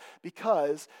this stuff,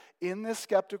 because in this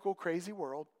skeptical, crazy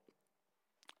world,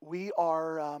 we're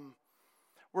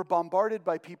bombarded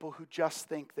by people who just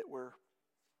think that we're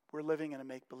living in a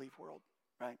make-believe world,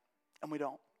 right? And we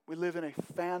don't. We live in a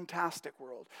fantastic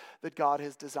world that God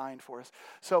has designed for us.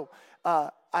 So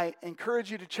I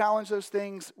encourage you to challenge those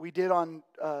things. We did on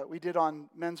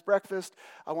men's breakfast.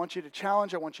 I want you to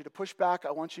challenge. I want you to push back.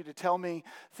 I want you to tell me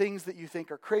things that you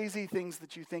think are crazy, things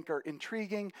that you think are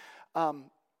intriguing.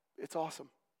 It's awesome.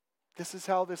 This is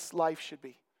how this life should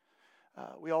be.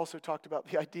 We also talked about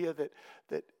the idea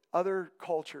that other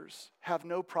cultures have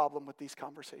no problem with these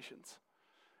conversations.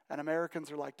 And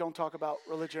Americans are like, don't talk about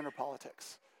religion or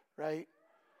politics, right?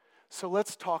 So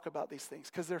let's talk about these things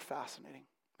because they're fascinating.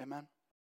 Amen.